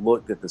back and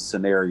looked at the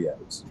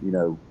scenarios.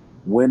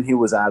 When he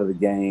was out of the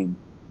game,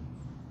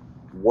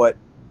 what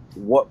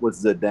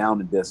was the down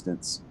and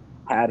distance?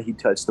 Had he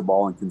touched the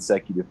ball in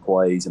consecutive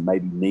plays and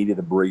maybe needed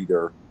a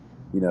breather?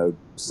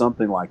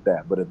 something like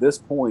that. But at this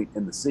point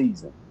in the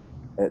season,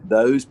 at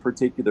those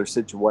particular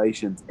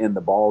situations in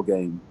the ball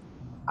game,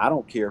 I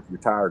don't care if you're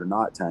tired or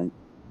not, Tank.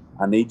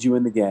 I need you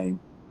in the game.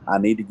 I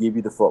need to give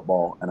you the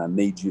football, and I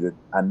need you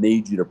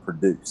to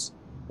produce.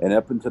 And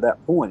up until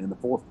that point in the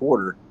fourth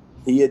quarter,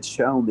 he had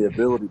shown the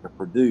ability to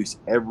produce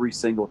every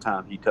single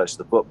time he touched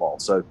the football.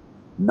 So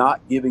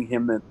not giving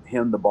him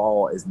the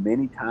ball as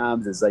many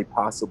times as they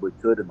possibly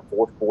could in the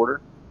fourth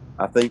quarter,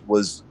 I think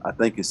is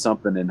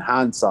something in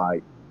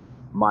hindsight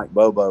Mike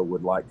Bobo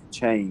would like to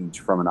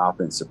change from an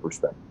offensive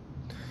perspective.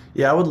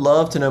 Yeah, I would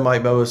love to know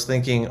Mike Bobo's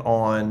thinking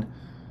on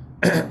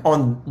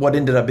on what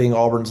ended up being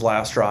Auburn's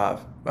last drive,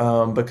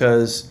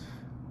 because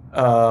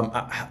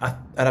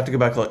I'd have to go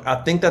back and look.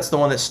 I think that's the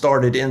one that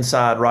started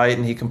inside, right?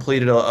 And he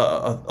completed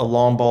a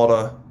long ball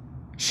to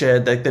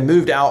Shed. They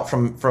moved out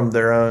from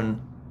their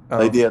own.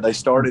 They did. They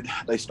started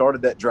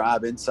that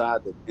drive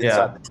inside the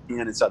Yeah,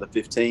 10, inside the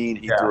 15.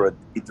 He yeah, threw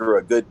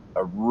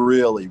a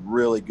really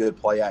really good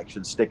play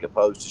action stick at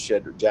post to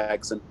Shedrick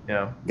Jackson.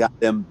 yeah. Got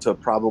them to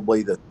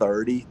probably the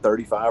 30,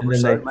 35 And or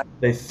then so.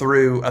 they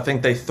threw. I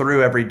think they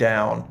threw every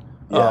down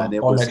Yeah, and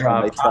on that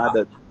drive.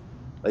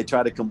 they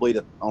tried to complete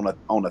it on a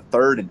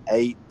 3rd and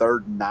 8,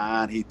 3rd and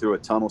 9. He threw a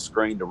tunnel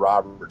screen to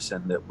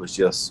Robertson that was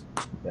just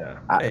Yeah,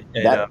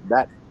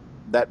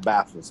 that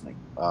baffles me.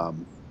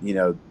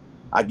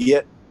 I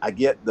get I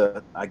get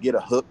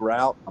a hook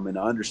route. I mean,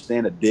 I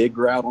understand a dig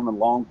route on a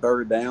long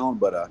 3rd down,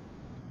 but a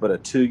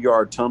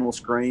 2-yard tunnel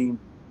screen,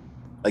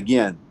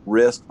 again,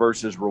 risk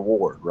versus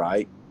reward,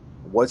 right?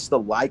 What's the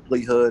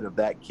likelihood of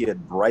that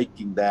kid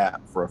breaking that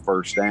for a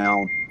first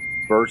down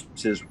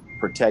versus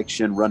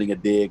protection, running a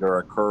dig or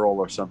a curl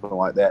or something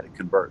like that to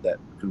convert that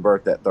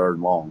 3rd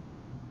and long?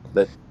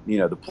 That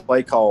the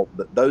play call,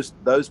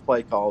 those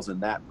play calls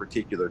in that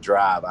particular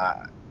drive,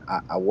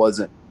 I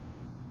wasn't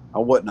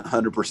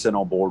 100%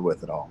 on board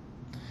with it all.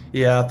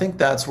 yeah. I think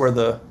that's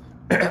where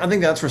I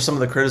think that's where some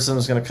of the criticism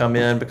is going to come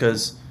in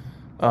because,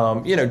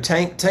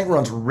 Tank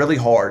runs really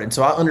hard, and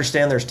so I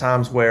understand there's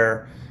times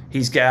where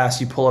he's gassed,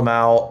 you pull him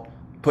out,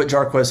 put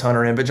Jarquez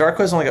Hunter in, but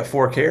Jarquez only got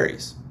 4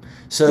 carries,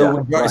 so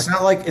Right. it's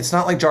not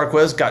like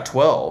Jarquez got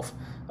 12.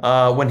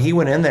 When he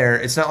went in there,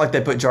 it's not like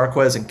they put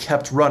Jarquez and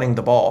kept running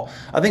the ball.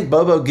 I think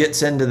Bobo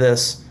gets into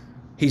this.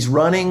 He's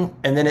running,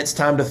 and then it's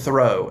time to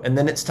throw, and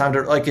then it's time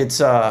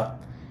to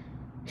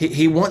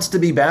he wants to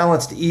be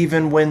balanced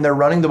even when they're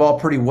running the ball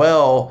pretty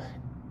well.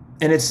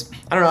 And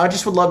I don't know, I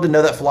just would love to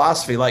know that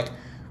philosophy. Like,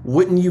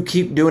 wouldn't you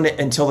keep doing it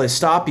until they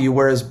stop you?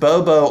 Whereas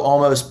Bobo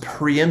almost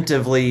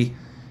preemptively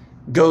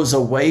goes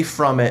away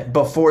from it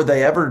before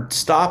they ever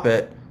stop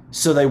it,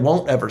 so they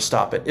won't ever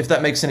stop it, if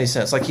that makes any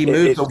sense. Like, he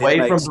moves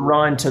away from the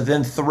run to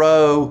then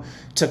throw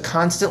to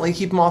constantly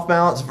keep them off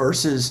balance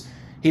versus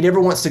he never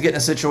wants to get in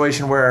a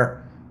situation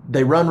where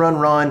they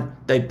run,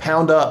 they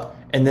pound up,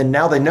 and then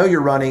now they know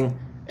you're running.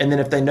 And then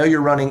if they know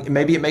you're running,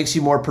 maybe it makes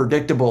you more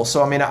predictable.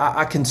 So, I mean,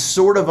 I can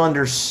sort of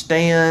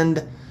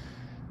understand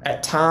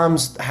at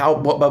times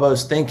what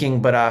Bobo's thinking,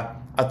 but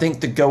I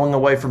think the going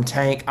away from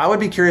Tank, I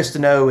would be curious to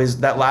know is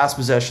that last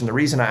possession, the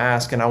reason I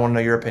ask, and I want to know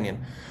your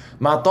opinion.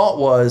 My thought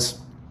was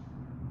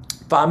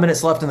 5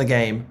 minutes left in the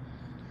game.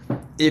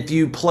 If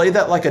you play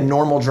that like a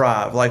normal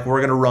drive, like we're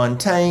going to run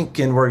Tank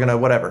and we're going to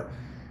whatever,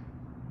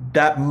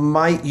 that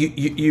might,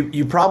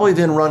 you probably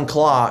then run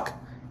clock.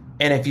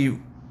 And if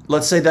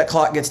let's say that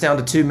clock gets down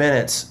to 2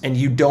 minutes and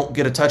you don't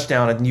get a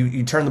touchdown and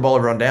you turn the ball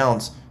over on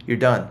downs, you're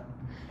done.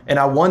 And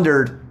I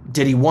wondered,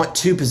 did he want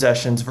 2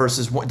 possessions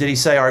versus did he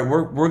say, all right,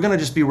 we're going to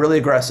just be really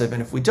aggressive,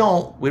 and if we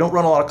don't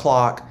run a lot of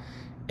clock,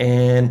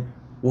 and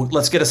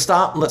let's get a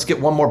stop and let's get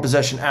one more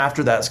possession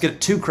after that. Let's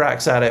get 2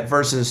 cracks at it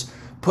versus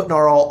putting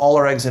all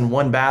our eggs in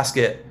one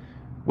basket,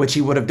 which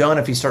he would have done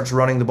if he starts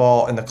running the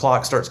ball and the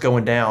clock starts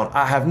going down.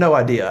 I have no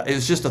idea. It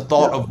was just a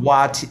thought of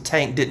why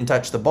Tank didn't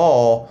touch the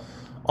ball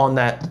on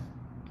that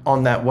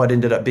what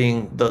ended up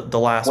being the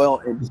last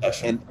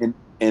possession.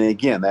 And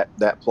again,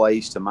 that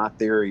plays to my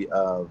theory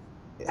of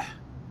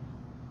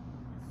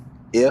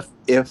if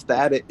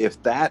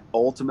that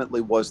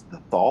ultimately was the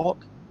thought,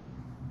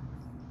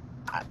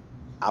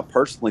 I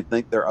personally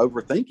think they're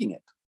overthinking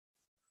it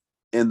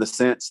in the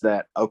sense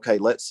that, okay,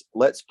 let's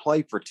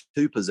play for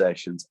 2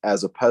 possessions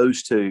as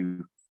opposed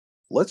to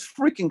let's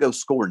freaking go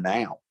score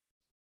now.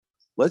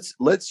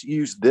 Let's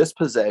use this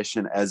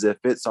possession as if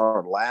it's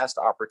our last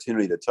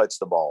opportunity to touch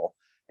the ball,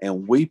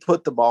 and we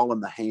put the ball in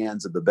the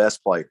hands of the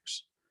best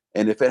players.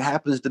 And if it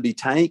happens to be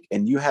Tank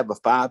and you have a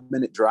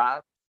 5-minute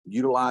drive,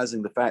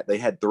 utilizing the fact they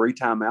had 3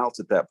 timeouts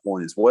at that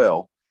point as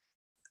well,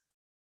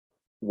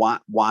 why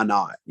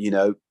not?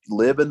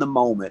 Live in the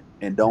moment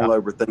and don't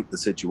overthink the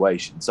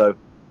situation. So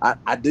I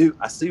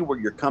see where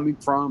you're coming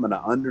from, and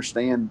I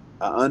understand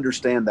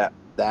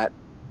that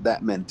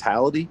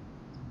mentality.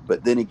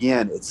 But then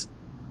again, it's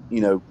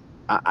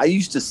I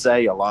used to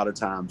say a lot of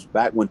times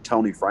back when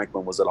Tony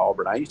Franklin was at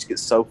Auburn, I used to get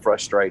so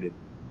frustrated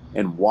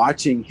and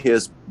watching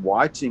his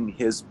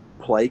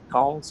play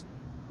calls.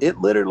 It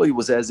literally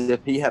was as if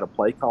he had a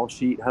play call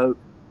sheet, Hope,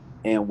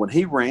 and when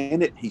he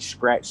ran it, he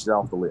scratched it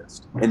off the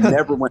list and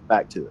never went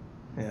back to it.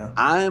 Yeah.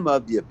 I am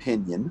of the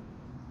opinion,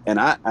 and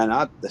I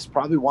that's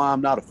probably why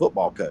I'm not a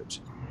football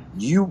coach.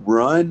 You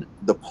run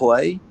the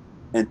play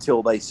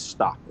until they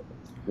stop it.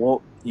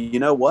 Well, you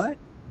know what?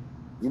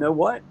 You know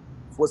what?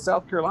 It's what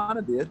South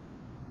Carolina did.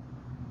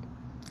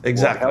 Well,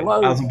 Exactly. I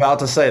hello. was about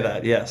to say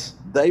that. Yes.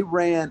 They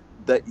ran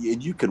that,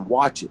 and you can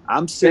watch it.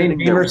 I'm Shane sitting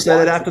there Beamer said it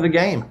watching. after the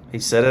game. He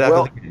said it after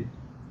the Well, game.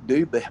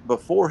 dude,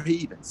 before he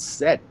even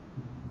said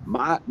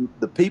it,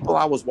 the people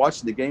I was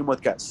watching the game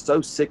with got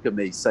so sick of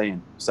me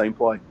saying same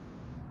play,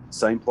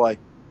 same play,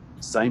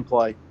 same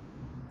play.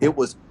 It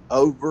was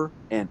over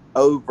and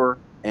over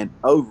and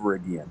over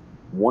again.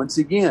 Once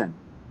again,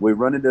 we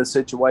run into a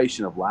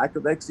situation of lack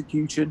of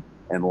execution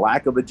and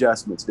lack of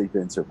adjustments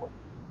defensively.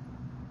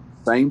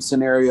 Same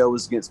scenario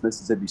as against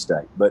Mississippi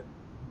State, but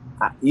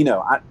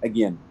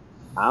again,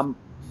 I'm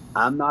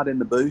I'm not in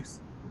the booth.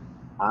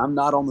 I'm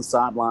not on the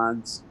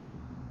sidelines.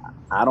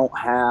 I don't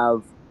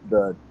have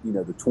the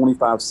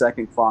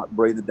 25-second clock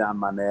breathing down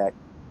my neck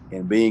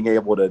and being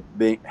able to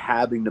be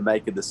having to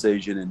make a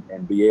decision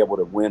and be able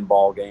to win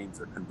ball games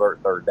or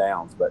convert third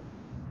downs. But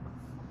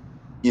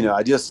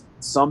I just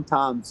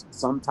sometimes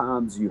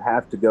you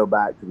have to go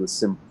back to the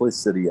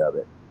simplicity of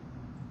it.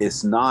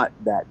 It's not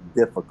that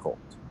difficult.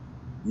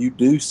 You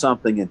do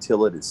something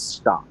until it is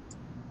stopped.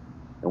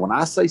 And when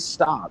I say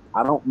stopped,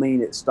 I don't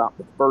mean it stopped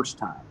the first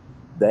time.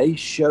 They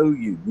show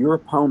you, your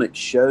opponent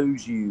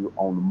shows you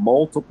on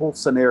multiple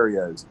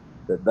scenarios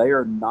that they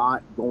are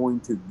not going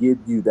to give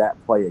you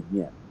that play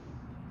again.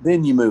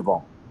 Then you move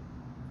on.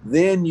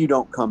 Then you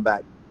don't come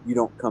back. You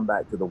don't come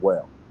back to the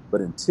well.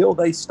 But until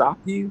they stop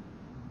you,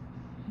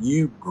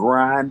 you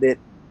grind it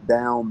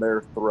down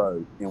their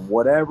throat. And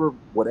whatever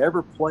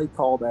play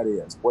call that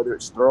is, whether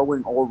it's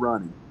throwing or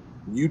running,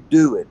 you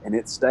do it, and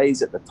it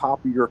stays at the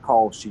top of your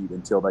call sheet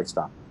until they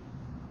stop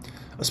you.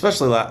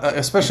 Especially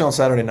on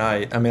Saturday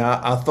night. I mean,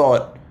 I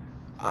thought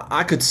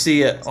I could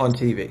see it on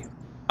TV.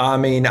 I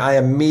mean, I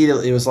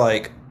immediately was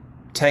like,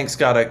 Tank's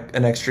got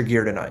an extra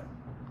gear tonight.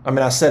 I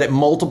mean, I said it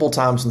multiple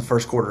times in the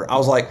first quarter. I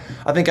was like,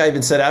 I think I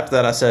even said after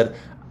that, I said,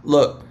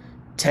 look,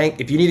 Tank,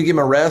 if you need to give him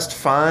a rest,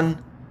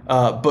 fine.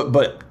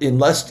 But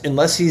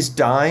unless he's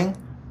dying,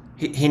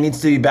 he needs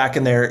to be back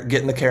in there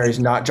getting the carries,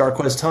 not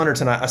Jarquez Tunner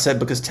tonight. I said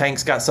because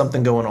Tank's got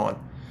something going on.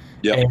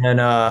 Yep.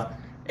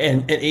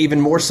 And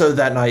even more so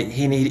that night,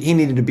 he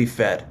needed to be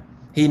fed.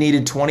 He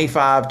needed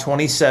 25,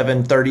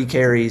 27, 30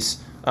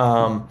 carries.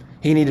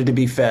 He needed to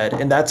be fed.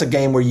 And that's a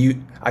game where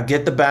I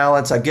get the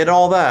balance, I get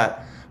all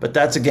that, but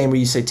that's a game where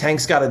you say,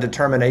 Tank's got a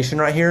determination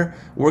right here.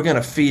 We're going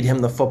to feed him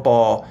the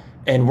football,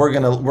 and we're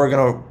going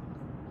to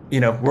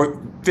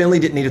Finley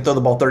didn't need to throw the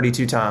ball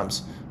 32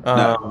 times.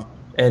 No.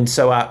 And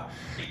so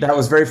that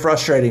was very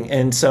frustrating.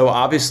 And so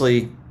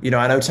obviously,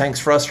 I know Tank's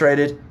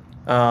frustrated.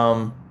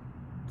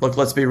 Look,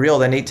 let's be real.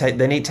 They need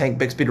Tank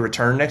Bixby to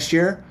return next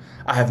year.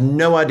 I have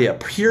no idea.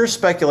 Pure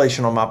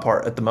speculation on my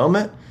part at the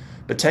moment.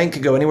 But Tank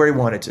could go anywhere he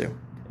wanted to.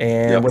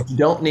 And what you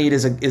don't need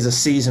is a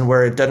season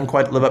where it doesn't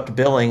quite live up to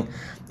billing.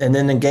 And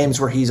then in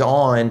games where he's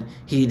on,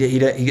 he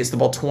gets the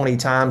ball 20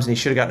 times and he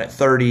should have gotten it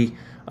 30.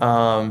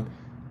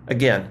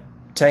 Again,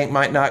 Tank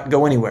might not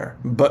go anywhere.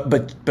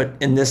 But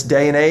in this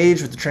day and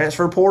age with the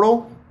transfer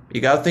portal, you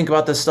got to think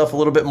about this stuff a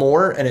little bit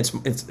more. And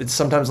it's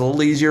sometimes a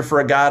little easier for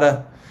a guy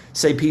to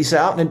say peace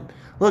out. And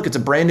look, it's a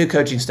brand new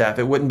coaching staff.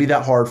 It wouldn't be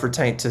that hard for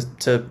Tank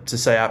to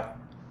say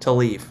to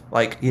leave.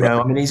 Like,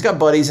 I mean, he's got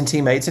buddies and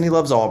teammates and he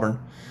loves Auburn.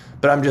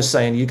 But I'm just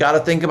saying, you got to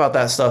think about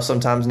that stuff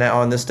sometimes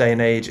now in this day and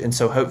age. And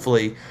so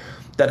hopefully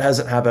that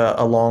doesn't have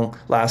a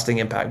long-lasting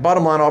impact.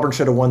 Bottom line, Auburn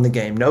should have won the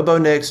game. No Bo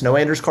Nix, no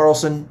Anders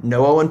Carlson,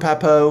 no Owen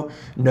Papo,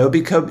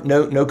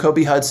 no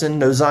Kobe Hudson,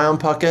 no Zion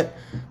Puckett.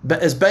 But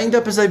as banged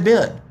up as they've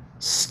been,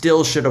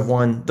 still should have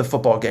won the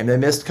football game. They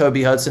missed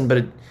Kobe Hudson,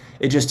 but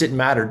it just didn't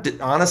matter.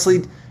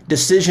 Honestly,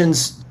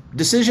 decisions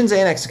and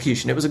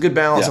execution. It was a good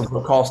balance of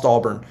what cost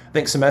Auburn. I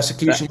think some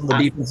execution on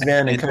the defensive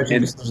end and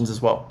coaching decisions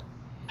as well.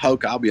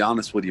 Hoke, I'll be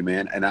honest with you,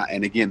 man.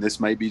 And again, this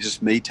may be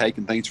just me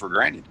taking things for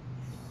granted.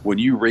 When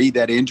you read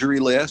that injury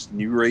list and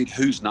you read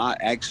who's not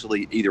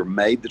actually either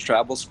made the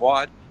travel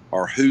squad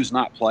or who's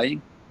not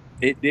playing,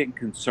 it didn't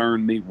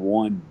concern me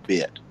one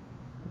bit.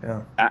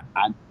 Yeah.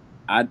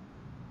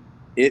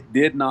 It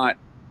did not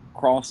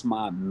cross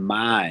my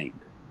mind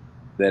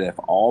that if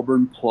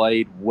Auburn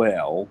played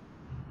well,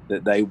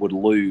 that they would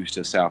lose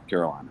to South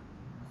Carolina,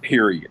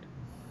 period.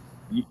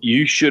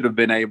 You should have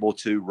been able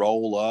to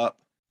roll up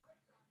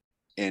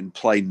and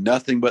play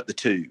nothing but the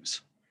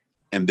twos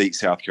and beat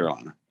South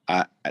Carolina.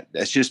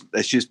 That's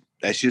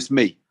just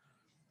me.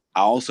 I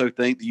also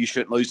think that you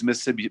shouldn't lose to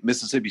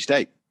Mississippi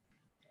State.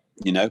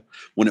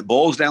 When it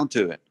boils down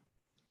to it,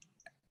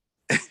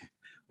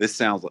 this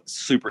sounds like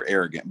super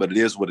arrogant, but it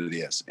is what it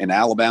is. And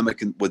Alabama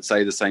would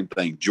say the same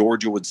thing.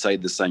 Georgia would say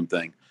the same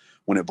thing.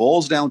 When it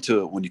boils down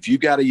to it, if you've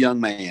got a young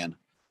man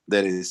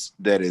that is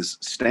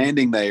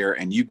standing there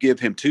and you give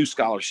him 2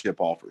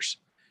 scholarship offers,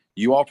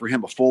 you offer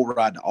him a full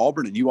ride to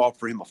Auburn and you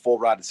offer him a full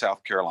ride to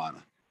South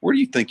Carolina, where do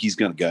you think he's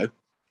going to go?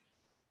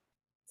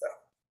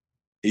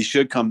 He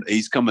should come.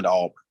 He's coming to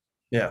Auburn.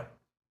 Yeah.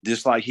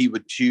 Just like he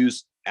would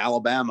choose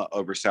Alabama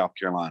over South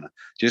Carolina,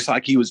 just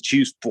like he would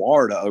choose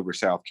Florida over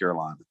South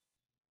Carolina.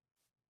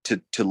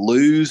 To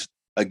lose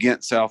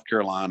against South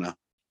Carolina,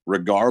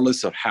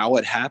 regardless of how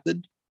it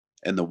happened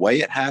and the way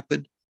it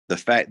happened, the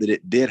fact that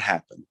it did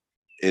happen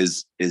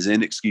is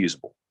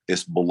inexcusable.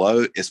 It's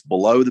below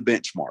the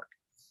benchmark.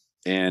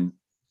 And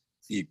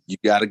you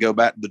got to go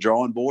back to the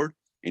drawing board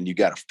and you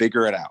got to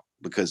figure it out,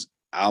 because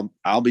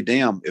I'll be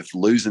damned if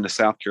losing to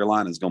South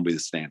Carolina is going to be the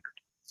standard.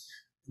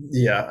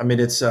 Yeah, I mean,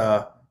 it's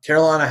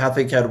Carolina, I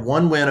think, had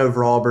one win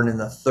over Auburn in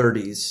the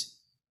 30s,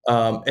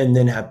 and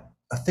then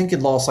I think it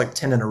lost like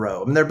 10 in a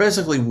row. I mean, they're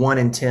basically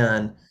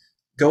 1-10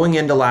 going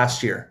into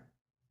last year,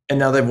 and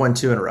now they've won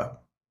 2 in a row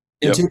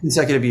in 2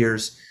 consecutive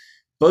years,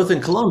 both in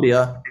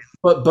Columbia,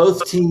 but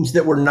both teams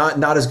that were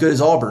not as good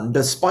as Auburn,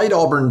 despite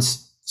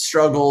Auburn's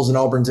struggles and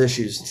Auburn's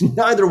issues.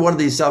 Neither one of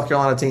these South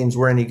Carolina teams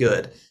were any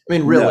good. I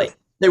mean, really,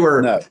 they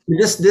were. No.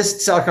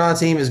 This South Carolina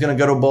team is going to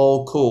go to a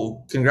bowl.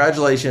 Cool,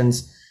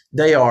 congratulations.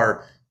 They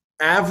are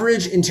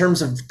average in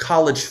terms of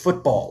college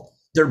football.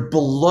 They're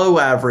below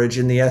average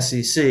in the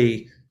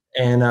SEC,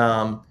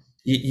 and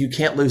you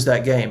can't lose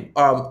that game.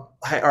 All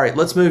right,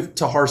 let's move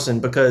to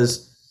Harsin,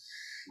 because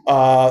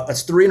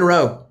that's 3 in a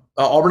row.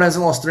 Auburn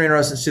hasn't lost 3 in a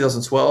row since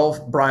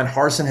 2012. Brian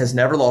Harsin has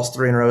never lost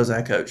 3 in a row as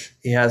head coach.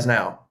 He has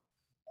now.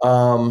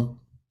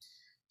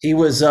 He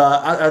was,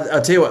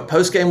 I'll tell you what,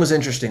 post-game was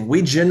interesting.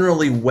 We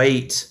generally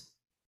wait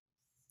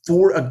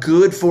for a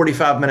good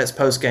 45 minutes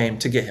post-game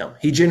to get him.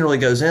 He generally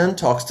goes in,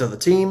 talks to the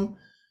team,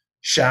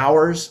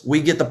 showers.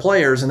 We get the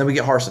players, and then we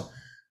get Harsin.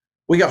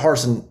 We got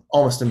Harsin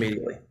almost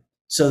immediately.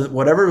 So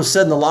whatever was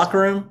said in the locker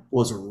room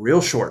was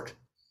real short.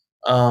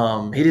 He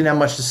didn't have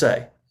much to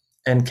say.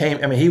 And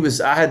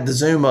I had the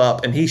Zoom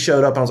up, and he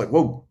showed up, and I was like,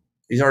 whoa,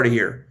 he's already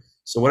here.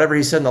 So whatever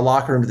he said in the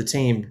locker room to the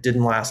team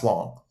didn't last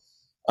long.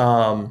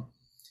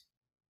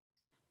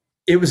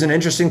 It was an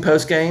interesting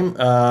post game.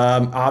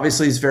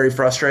 Obviously, he's very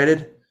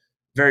frustrated.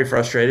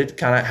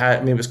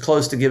 It was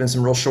close to giving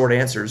some real short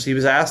answers. He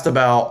was asked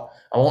about,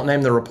 I won't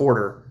name the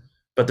reporter,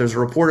 but there's a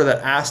reporter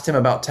that asked him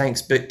about Tank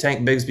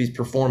Bigsby's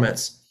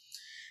performance.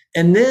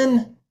 And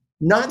then,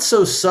 not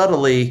so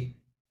subtly,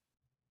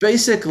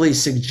 basically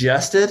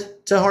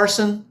suggested to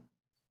Harsin,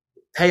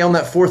 hey, on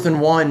that 4th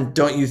and 1,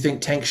 don't you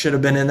think Tank should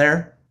have been in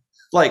there?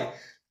 Like,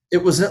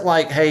 it wasn't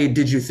like, hey,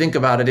 did you think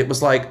about it? It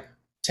was like,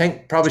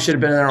 Tank probably should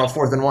have been in there on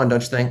 4th and 1,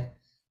 don't you think?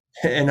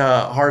 And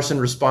Harsin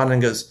responded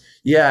and goes,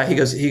 yeah. He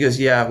goes,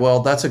 yeah,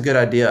 well, that's a good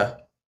idea.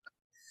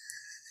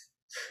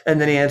 And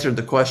then he answered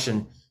the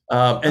question.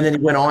 And then he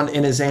went on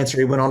in his answer,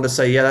 he went on to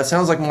say, yeah, that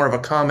sounds like more of a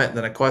comment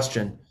than a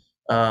question.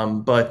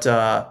 So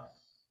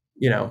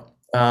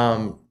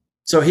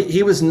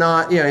he was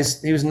not,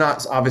 he was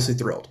not obviously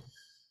thrilled.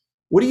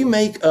 What do you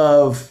make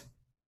of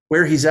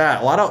where he's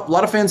at? A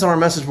lot of fans on our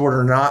message board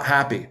are not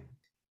happy.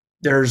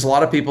 There's a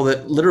lot of people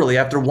that literally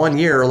after 1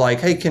 year are like,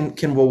 hey,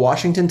 will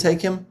Washington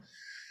take him?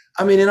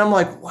 I mean, and I'm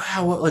like,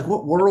 wow,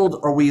 what world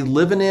are we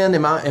living in?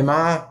 Am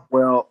I?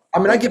 Well, I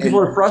mean, I get people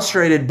are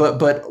frustrated, but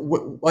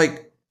we're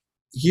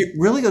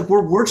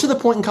to the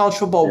point in college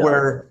football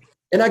where,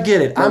 and I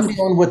get it. I'm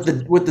dealing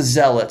with the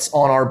zealots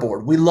on our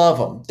board. We love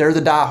them. They're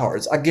the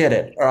diehards. I get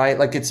it. All right,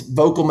 like it's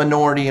vocal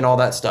minority and all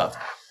that stuff.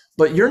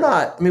 But you're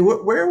not. I mean,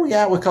 where are we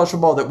at with college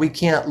football that we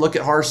can't look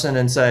at Harsin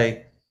and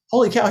say,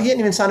 holy cow, he hadn't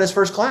even signed his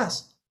first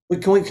class?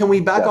 Can we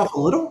back off a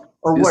little,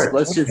 or where?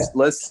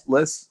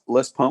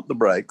 Let's pump the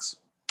brakes.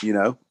 I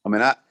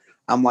mean,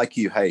 I'm like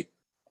you. Hey,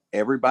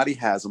 everybody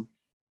has them.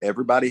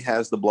 Everybody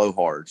has the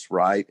blowhards,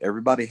 right?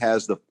 Everybody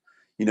has the,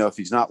 if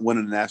he's not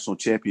winning a national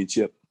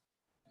championship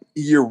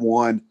year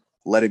 1,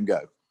 let him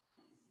go.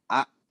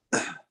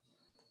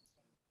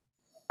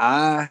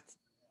 I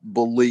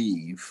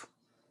believe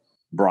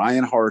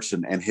Brian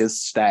Harsin and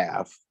his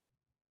staff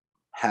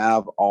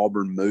have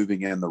Auburn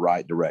moving in the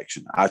right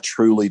direction. I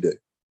truly do.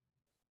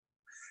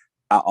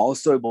 I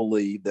also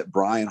believe that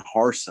Brian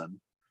Harsin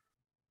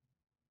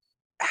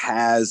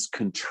has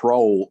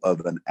control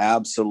of an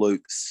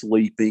absolute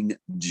sleeping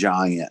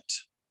giant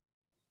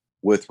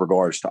with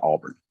regards to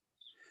Auburn.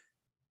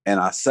 And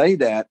I say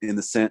that in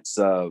the sense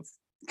of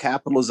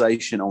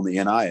capitalization on the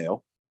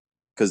NIL,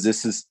 because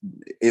this is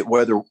it,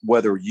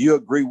 whether you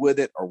agree with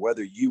it or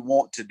whether you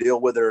want to deal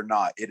with it or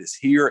not, it is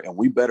here and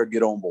we better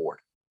get on board.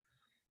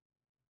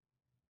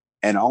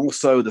 And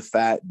also the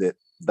fact that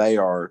they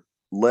are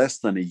less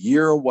than a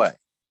year away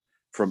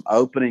from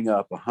opening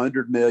up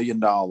 $100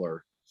 million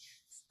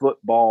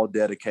football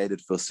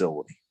dedicated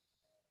facility.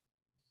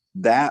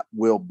 That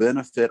will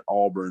benefit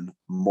Auburn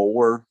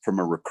more from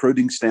a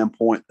recruiting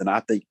standpoint than I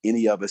think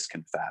any of us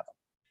can fathom.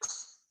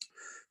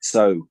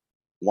 So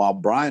while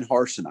Brian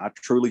Harsin, I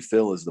truly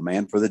feel is the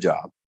man for the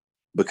job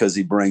because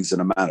he brings an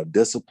amount of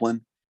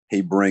discipline,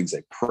 he brings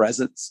a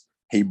presence,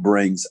 he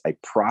brings a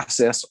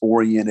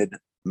process-oriented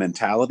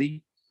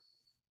mentality.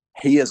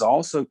 He is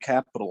also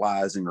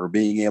capitalizing or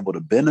being able to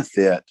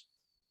benefit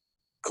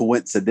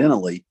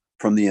coincidentally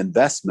from the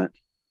investment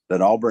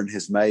that Auburn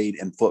has made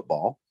in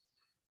football.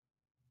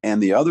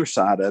 And the other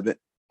side of it,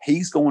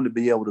 he's going to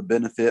be able to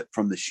benefit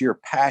from the sheer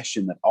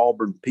passion that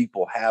Auburn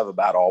people have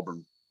about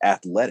Auburn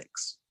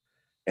athletics,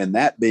 and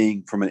that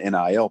being from an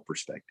NIL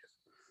perspective.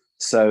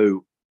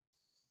 So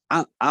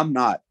I'm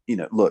not,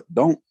 look,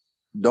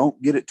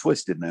 don't get it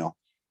twisted now.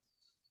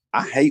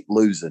 I hate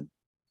losing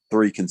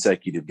 3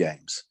 consecutive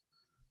games.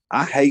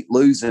 I hate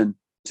losing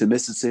to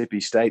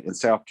Mississippi State and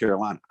South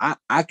Carolina.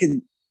 I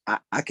can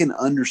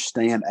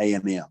understand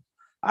A&M.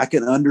 I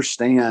can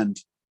understand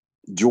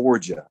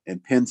Georgia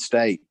and Penn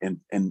State and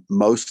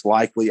most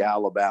likely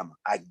Alabama.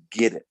 I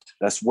get it.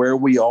 That's where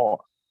we are.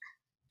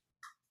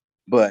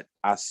 But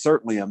I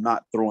certainly am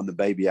not throwing the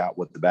baby out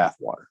with the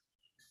bathwater.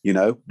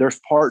 There's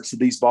parts of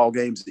these ball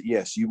games that,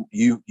 yes,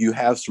 you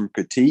have some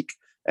critique,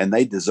 and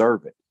they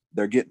deserve it.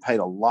 They're getting paid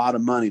a lot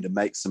of money to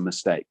make some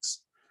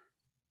mistakes.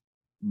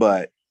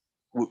 But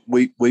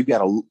we got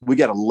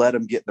to let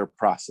them get their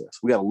process.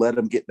 We got to let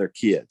them get their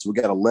kids. We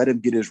got to let him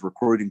get his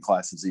recruiting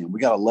classes in. We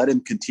got to let him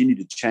continue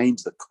to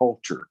change the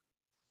culture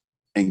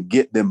and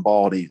get them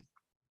bought in.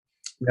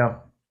 Yeah.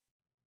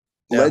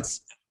 Let's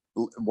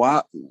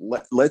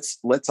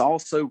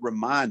also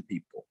remind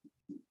people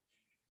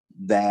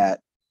that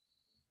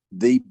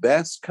the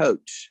best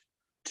coach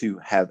to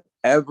have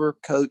ever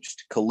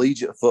coached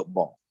collegiate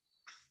football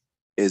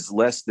is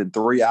less than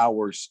 3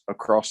 hours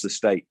across the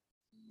state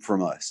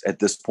from us at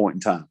this point in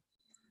time.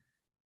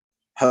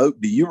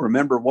 Hope, do you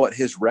remember what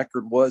his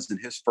record was in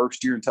his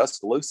first year in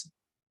Tuscaloosa?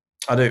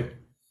 I do.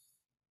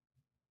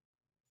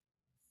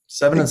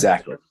 7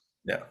 exactly.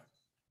 Yeah.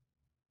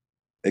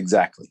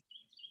 Exactly.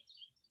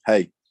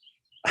 Hey,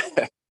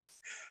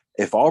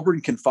 if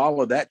Auburn can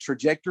follow that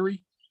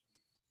trajectory,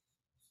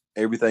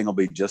 everything will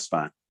be just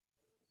fine.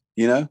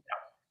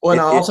 Well,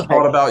 and I also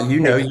thought about,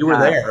 you were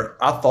there.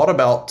 I thought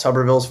about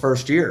Tuberville's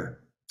first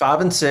year,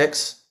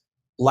 5-6,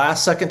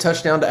 last second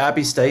touchdown to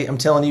Appy State. I'm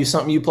telling you,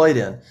 something you played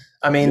in.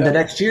 I mean, the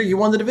next year you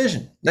won the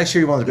division.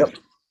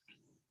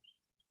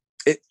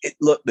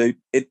 Look, dude,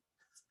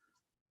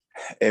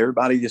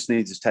 everybody just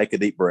needs to take a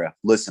deep breath.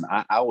 Listen,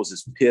 I was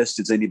as pissed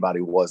as anybody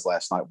was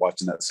last night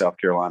watching that South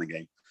Carolina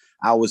game.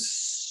 I was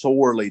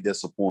sorely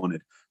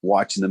disappointed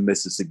watching the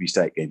Mississippi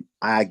State game.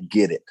 I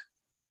get it.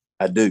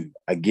 I do.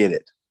 I get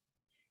it.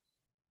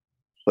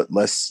 But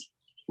let's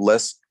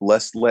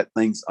let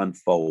things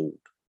unfold.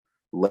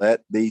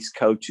 Let these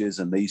coaches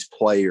and these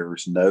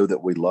players know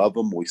that we love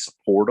them, we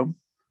support them,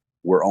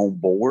 we're on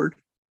board.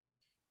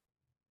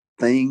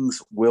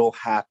 Things will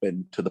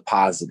happen to the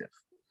positive.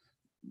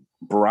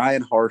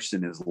 Brian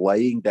Harsin is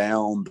laying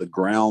down the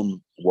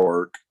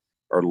groundwork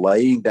or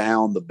laying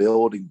down the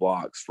building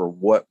blocks for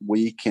what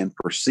we can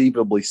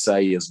perceivably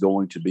say is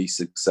going to be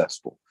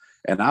successful.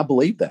 And I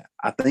believe that.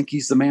 I think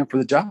he's the man for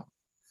the job.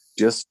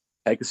 Just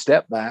take a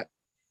step back,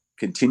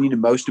 continue to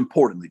most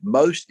importantly,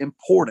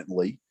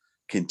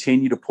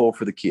 continue to pull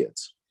for the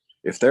kids.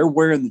 If they're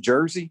wearing the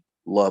jersey,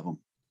 love them.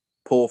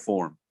 Pull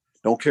for them.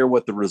 Don't care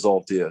what the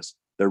result is.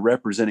 They're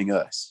representing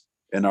us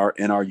in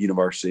our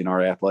university, in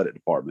our athletic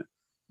department.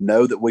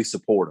 Know that we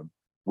support them.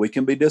 We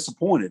can be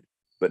disappointed,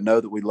 but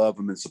know that we love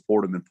them and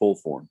support them and pull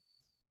for them.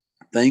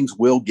 Things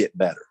will get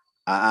better.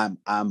 I'm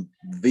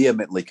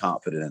vehemently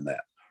confident in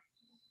that.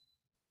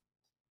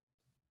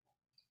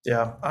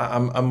 Yeah,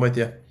 I'm with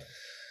you.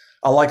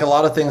 I like a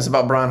lot of things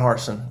about Brian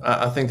Harsin.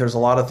 I think there's a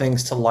lot of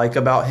things to like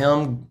about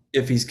him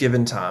if he's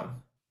given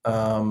time.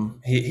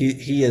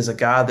 He is a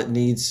guy that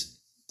needs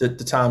the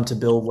time to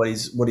build what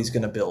he's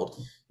going to build.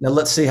 Now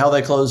let's see how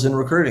they close in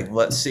recruiting.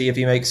 Let's see if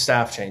he makes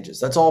staff changes.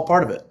 That's all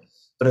part of it.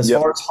 But as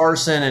far as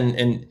Harsin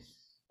and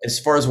as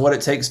far as what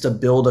it takes to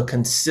build a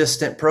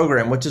consistent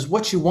program, which is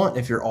what you want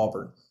if you're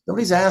Auburn.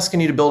 Nobody's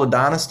asking you to build a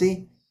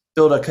dynasty.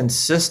 Build a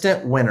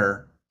consistent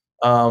winner.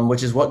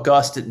 Which is what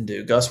Gus didn't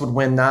do. Gus would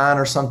win 9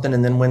 or something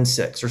and then win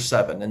 6 or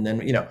 7. And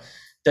then,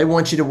 they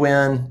want you to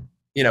win,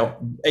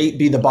 8,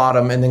 be the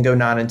bottom, and then go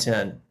 9 and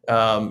 10,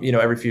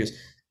 every few years.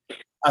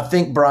 I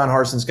think Brian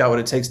Harsin's got what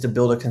it takes to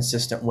build a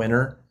consistent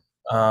winner.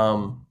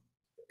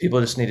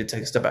 People just need to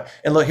take a step back.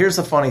 And look, here's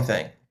the funny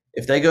thing.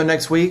 If they go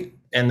next week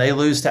and they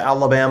lose to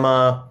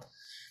Alabama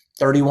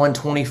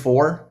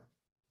 31-24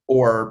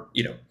 or,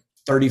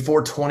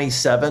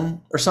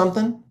 34-27 or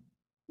something,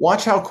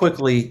 watch how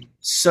quickly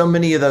so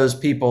many of those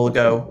people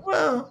go,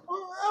 well,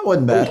 that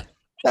wasn't bad.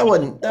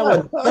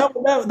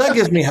 That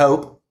gives me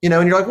hope, and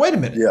you're like, wait a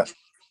minute. Yeah.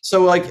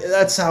 So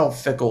that's how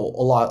fickle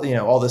a lot,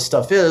 all this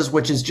stuff is,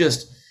 which is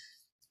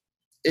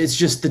it's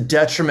just the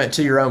detriment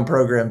to your own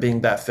program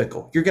being that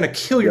fickle. You're going to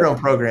kill your own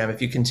program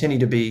if you continue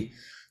to be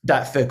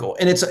that fickle.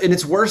 And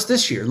it's worse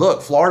this year.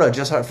 Look, Florida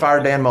just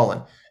fired Dan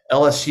Mullen,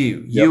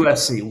 LSU,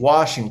 USC,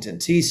 Washington,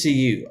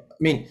 TCU.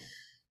 I mean,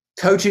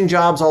 coaching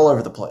jobs all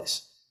over the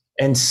place.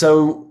 And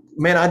so,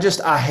 man,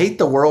 I hate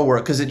the world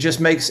work because it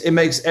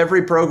makes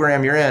every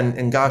program you're in,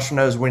 and gosh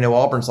knows we know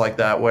Auburn's like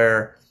that,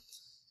 where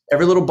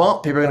every little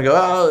bump, people are going to go,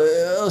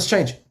 oh, let's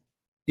change it.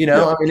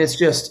 I mean,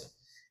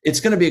 it's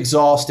going to be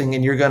exhausting,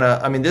 and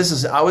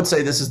I would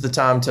say this is the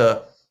time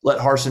to let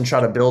Harsin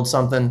try to build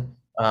something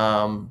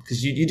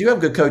because you do have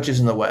good coaches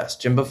in the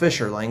West, Jimbo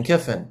Fisher, Lane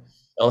Kiffin.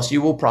 LSU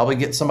will probably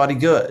get somebody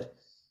good.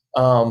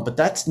 But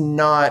that's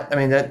not,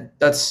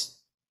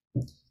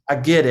 I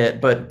get it,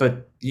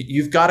 but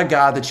you've got a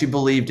guy that you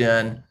believed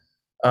in.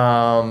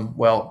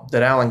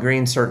 That Alan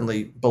Green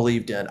certainly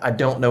believed in. I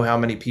don't know how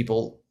many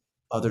people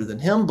other than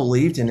him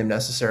believed in him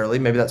necessarily.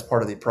 Maybe that's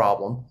part of the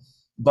problem.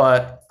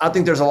 But I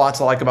think there's a lot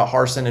to like about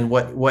Harsin and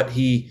what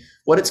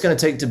it's going to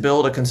take to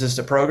build a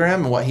consistent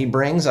program, and what he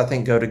brings, I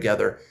think, go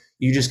together.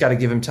 You just got to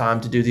give him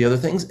time to do the other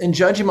things and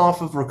judge him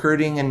off of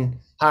recruiting and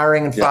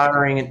hiring and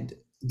firing.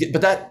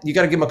 But that you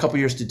got to give him a couple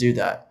years to do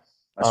that.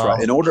 That's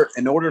right. In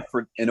order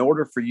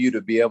for you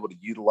to be able to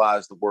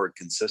utilize the word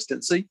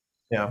consistency,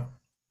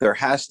 there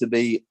has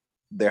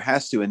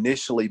to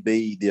initially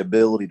be the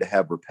ability to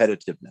have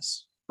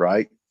repetitiveness,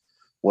 right?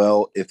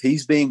 Well, if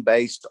he's being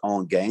based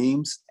on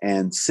games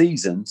and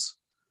seasons,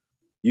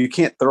 you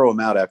can't throw him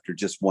out after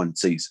just one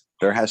season.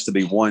 There has to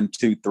be 1,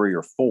 2, 3,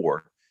 or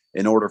 4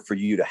 in order for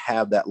you to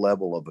have that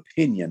level of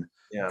opinion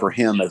for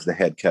him as the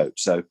head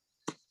coach. So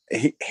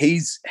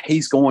he's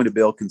going to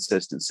build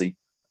consistency.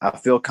 I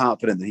feel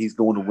confident that he's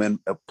going to win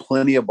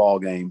plenty of ball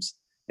games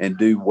and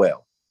do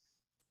well.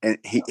 And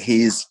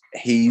he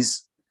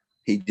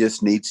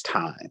just needs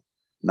time,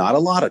 not a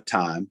lot of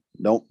time.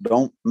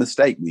 Don't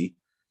mistake me.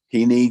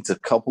 He needs a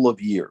couple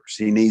of years.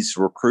 He needs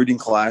recruiting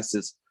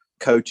classes,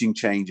 coaching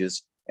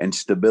changes, and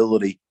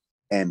stability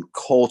and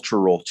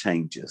cultural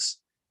changes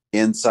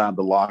inside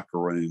the locker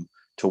room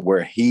to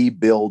where he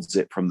builds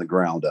it from the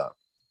ground up.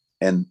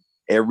 And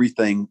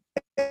everything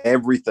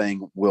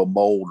will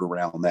mold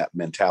around that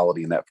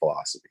mentality and that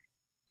philosophy.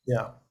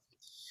 Yeah.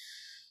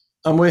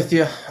 I'm with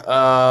you.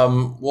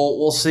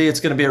 We'll see.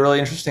 It's going to be a really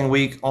interesting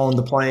week on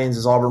the Plains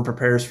as Auburn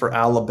prepares for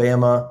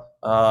Alabama.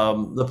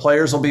 The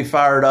players will be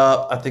fired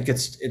up. I think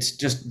it's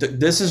just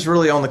this is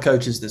really on the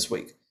coaches this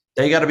week.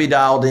 They got to be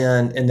dialed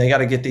in, and they got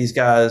to get these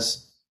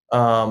guys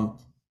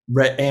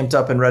amped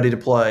up and ready to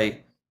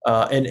play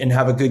and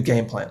have a good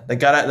game plan. They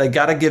got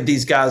to give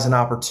these guys an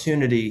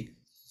opportunity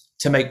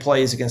to make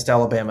plays against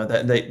Alabama.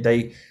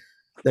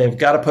 They've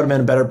got to put them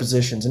in better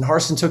positions. And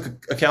Harsin took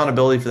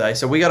accountability for that. He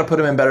said, we got to put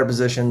them in better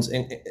positions,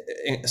 in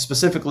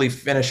specifically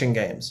finishing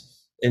games.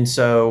 And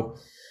so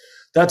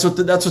that's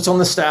what's on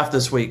the staff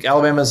this week.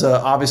 Alabama's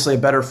obviously a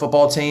better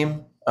football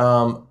team.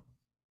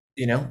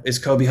 Is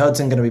Kobe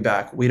Hudson going to be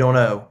back? We don't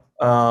know.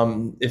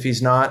 If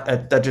he's not,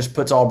 that just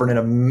puts Auburn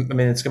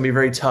it's going to be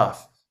very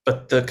tough.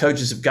 But the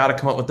coaches have got to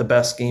come up with the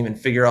best scheme and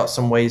figure out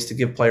some ways to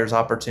give players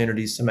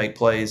opportunities to make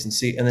plays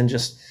and then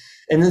just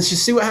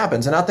see what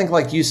happens. And I think,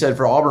 like you said,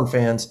 for Auburn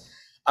fans,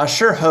 I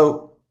sure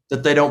hope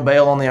that they don't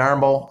bail on the Iron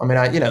Bowl.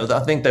 I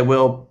think they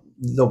will.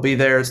 They'll be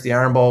there. It's the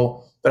Iron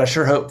Bowl. But I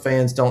sure hope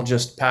fans don't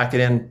just pack it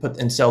in,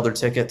 and sell their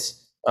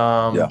tickets.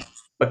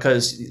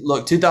 Because,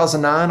 look,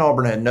 2009,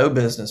 Auburn had no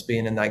business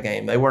being in that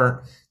game.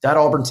 That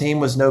Auburn team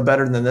was no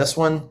better than this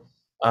one.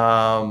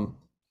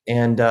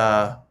 And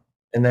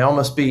they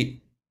almost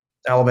beat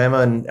Alabama,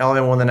 and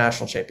Alabama won the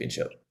national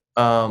championship.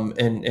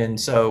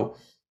 So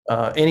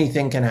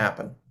anything can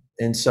happen.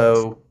 And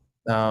so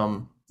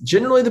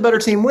generally the better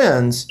team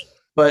wins,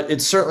 but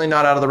it's certainly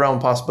not out of the realm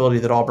of possibility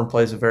that Auburn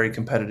plays a very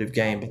competitive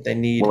game. But they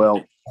need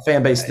a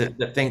fan base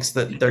that thinks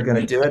that they're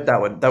going to do it.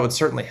 That would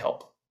certainly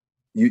help.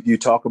 You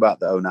talk about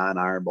the 2009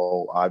 Iron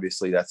Bowl.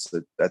 Obviously, that's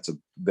a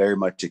very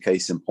much a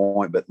case in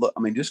point. But look,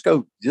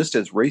 just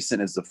as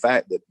recent as the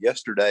fact that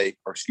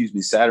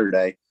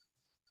Saturday,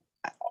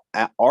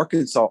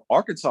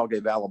 Arkansas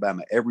gave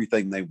Alabama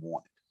everything they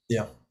wanted.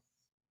 Yeah,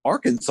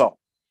 Arkansas.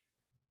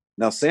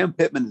 Now, Sam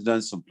Pittman has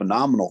done some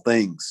phenomenal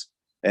things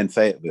in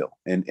Fayetteville,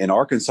 and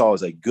Arkansas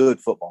is a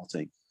good football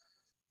team.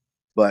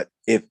 But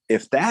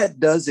if that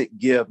doesn't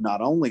give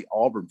not only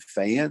Auburn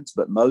fans,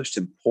 but most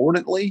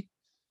importantly,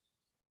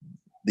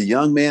 the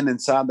young men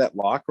inside that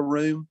locker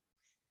room,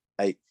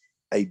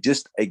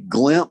 just a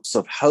glimpse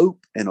of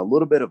hope and a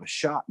little bit of a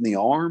shot in the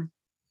arm,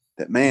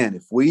 that, man,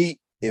 if we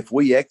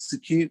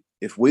execute,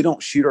 if we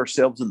don't shoot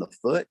ourselves in the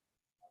foot,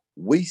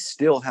 we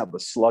still have a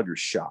slugger's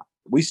shot.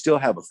 We still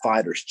have a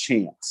fighter's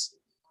chance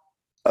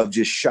of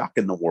just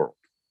shocking the world.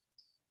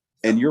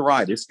 And you're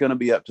right. It's going to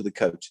be up to the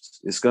coaches.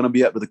 It's going to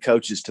be up to the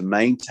coaches to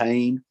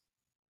maintain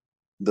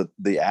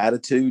the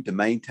attitude, to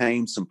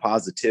maintain some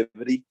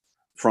positivity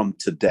from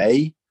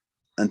today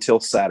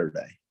until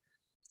Saturday.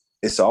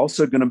 It's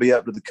also going to be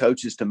up to the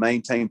coaches to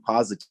maintain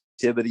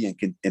positivity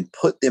and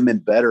put them in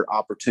better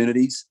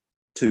opportunities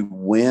to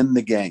win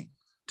the game,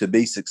 to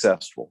be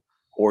successful,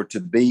 or to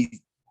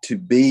be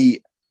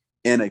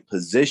in a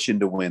position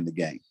to win the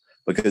game.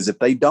 Because if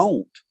they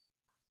don't,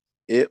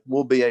 it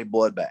will be a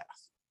bloodbath.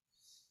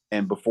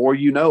 And before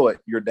you know it,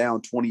 you're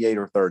down 28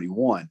 or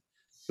 31.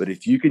 But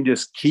if you can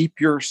just keep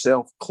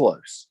yourself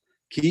close,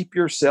 keep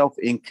yourself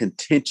in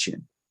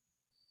contention,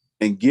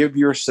 and give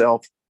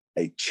yourself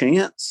a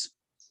chance,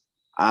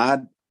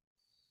 I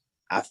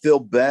feel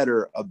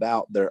better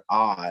about their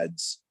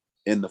odds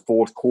in the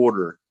fourth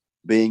quarter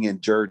being in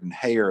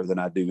Jordan-Hare than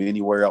I do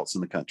anywhere else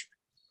in the country.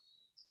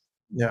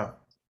 Yeah.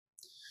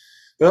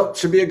 Well,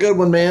 should be a good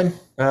one, man.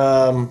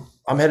 I'm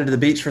headed to the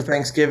beach for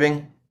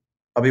Thanksgiving.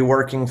 I'll be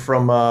working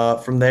from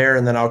there,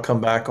 and then I'll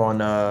come back on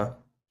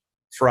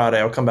Friday.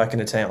 I'll come back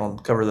into town,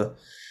 cover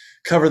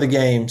the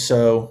game.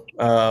 So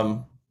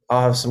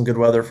I'll have some good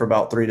weather for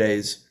about 3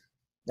 days.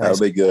 That'll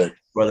be good.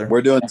 Weather.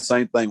 We're doing the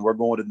same thing. We're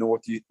going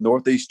to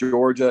Northeast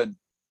Georgia, and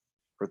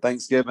for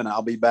Thanksgiving,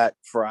 I'll be back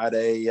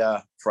Friday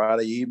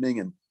evening,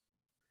 and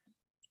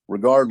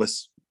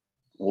regardless,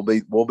 we'll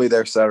be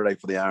there Saturday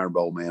for the Iron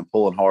Bowl, man.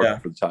 Pulling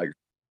hard for the Tigers.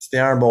 It's the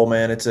Iron Bowl,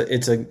 man.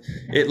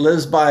 It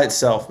lives by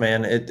itself,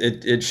 man.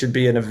 It should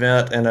be an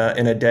event and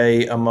a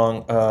day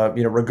among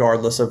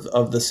regardless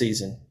of the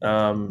season.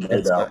 No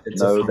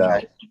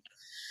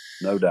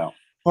doubt.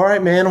 All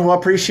right, man. Well, I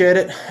appreciate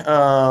it.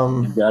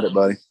 You got it,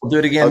 buddy. We'll do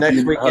it again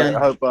next weekend.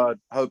 I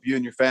hope you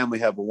and your family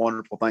have a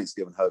wonderful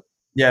Thanksgiving. Hope.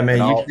 Yeah,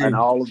 man. And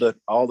all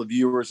the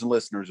viewers and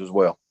listeners as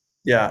well.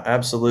 Yeah,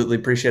 absolutely.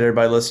 Appreciate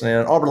everybody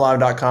listening.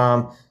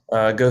 AuburnLive.com.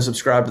 Go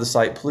subscribe to the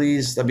site,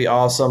 please. That'd be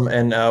awesome.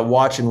 And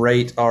watch and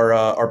rate our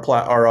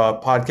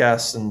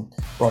podcasts, and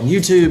we're on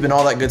YouTube and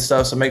all that good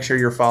stuff. So make sure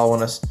you're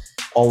following us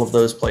all of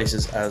those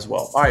places as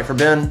well. All right, for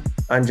Ben,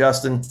 I'm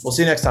Justin. We'll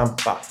see you next time.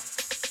 Bye.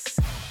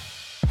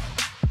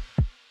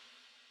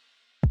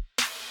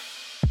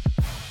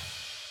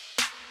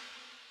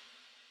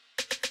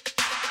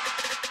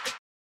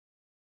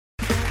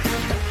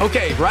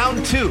 Okay,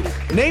 round 2.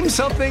 Name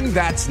something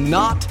that's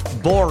not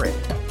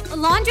boring. A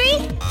laundry?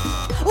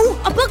 Ooh,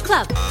 a book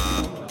club.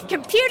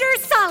 Computer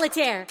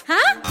solitaire,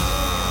 huh?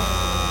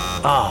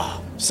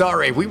 Ah,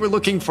 sorry, we were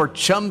looking for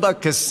Chumba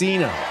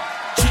Casino.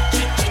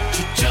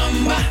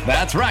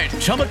 That's right,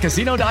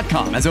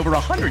 ChumbaCasino.com has over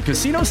 100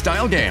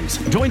 casino-style games.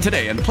 Join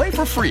today and play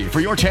for free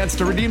for your chance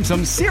to redeem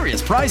some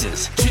serious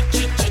prizes.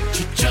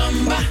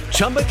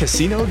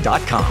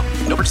 ChumbaCasino.com.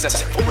 No purchase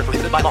necessary. Void where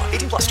prohibited by law.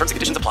 18+ terms and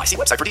conditions apply. See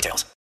website for details.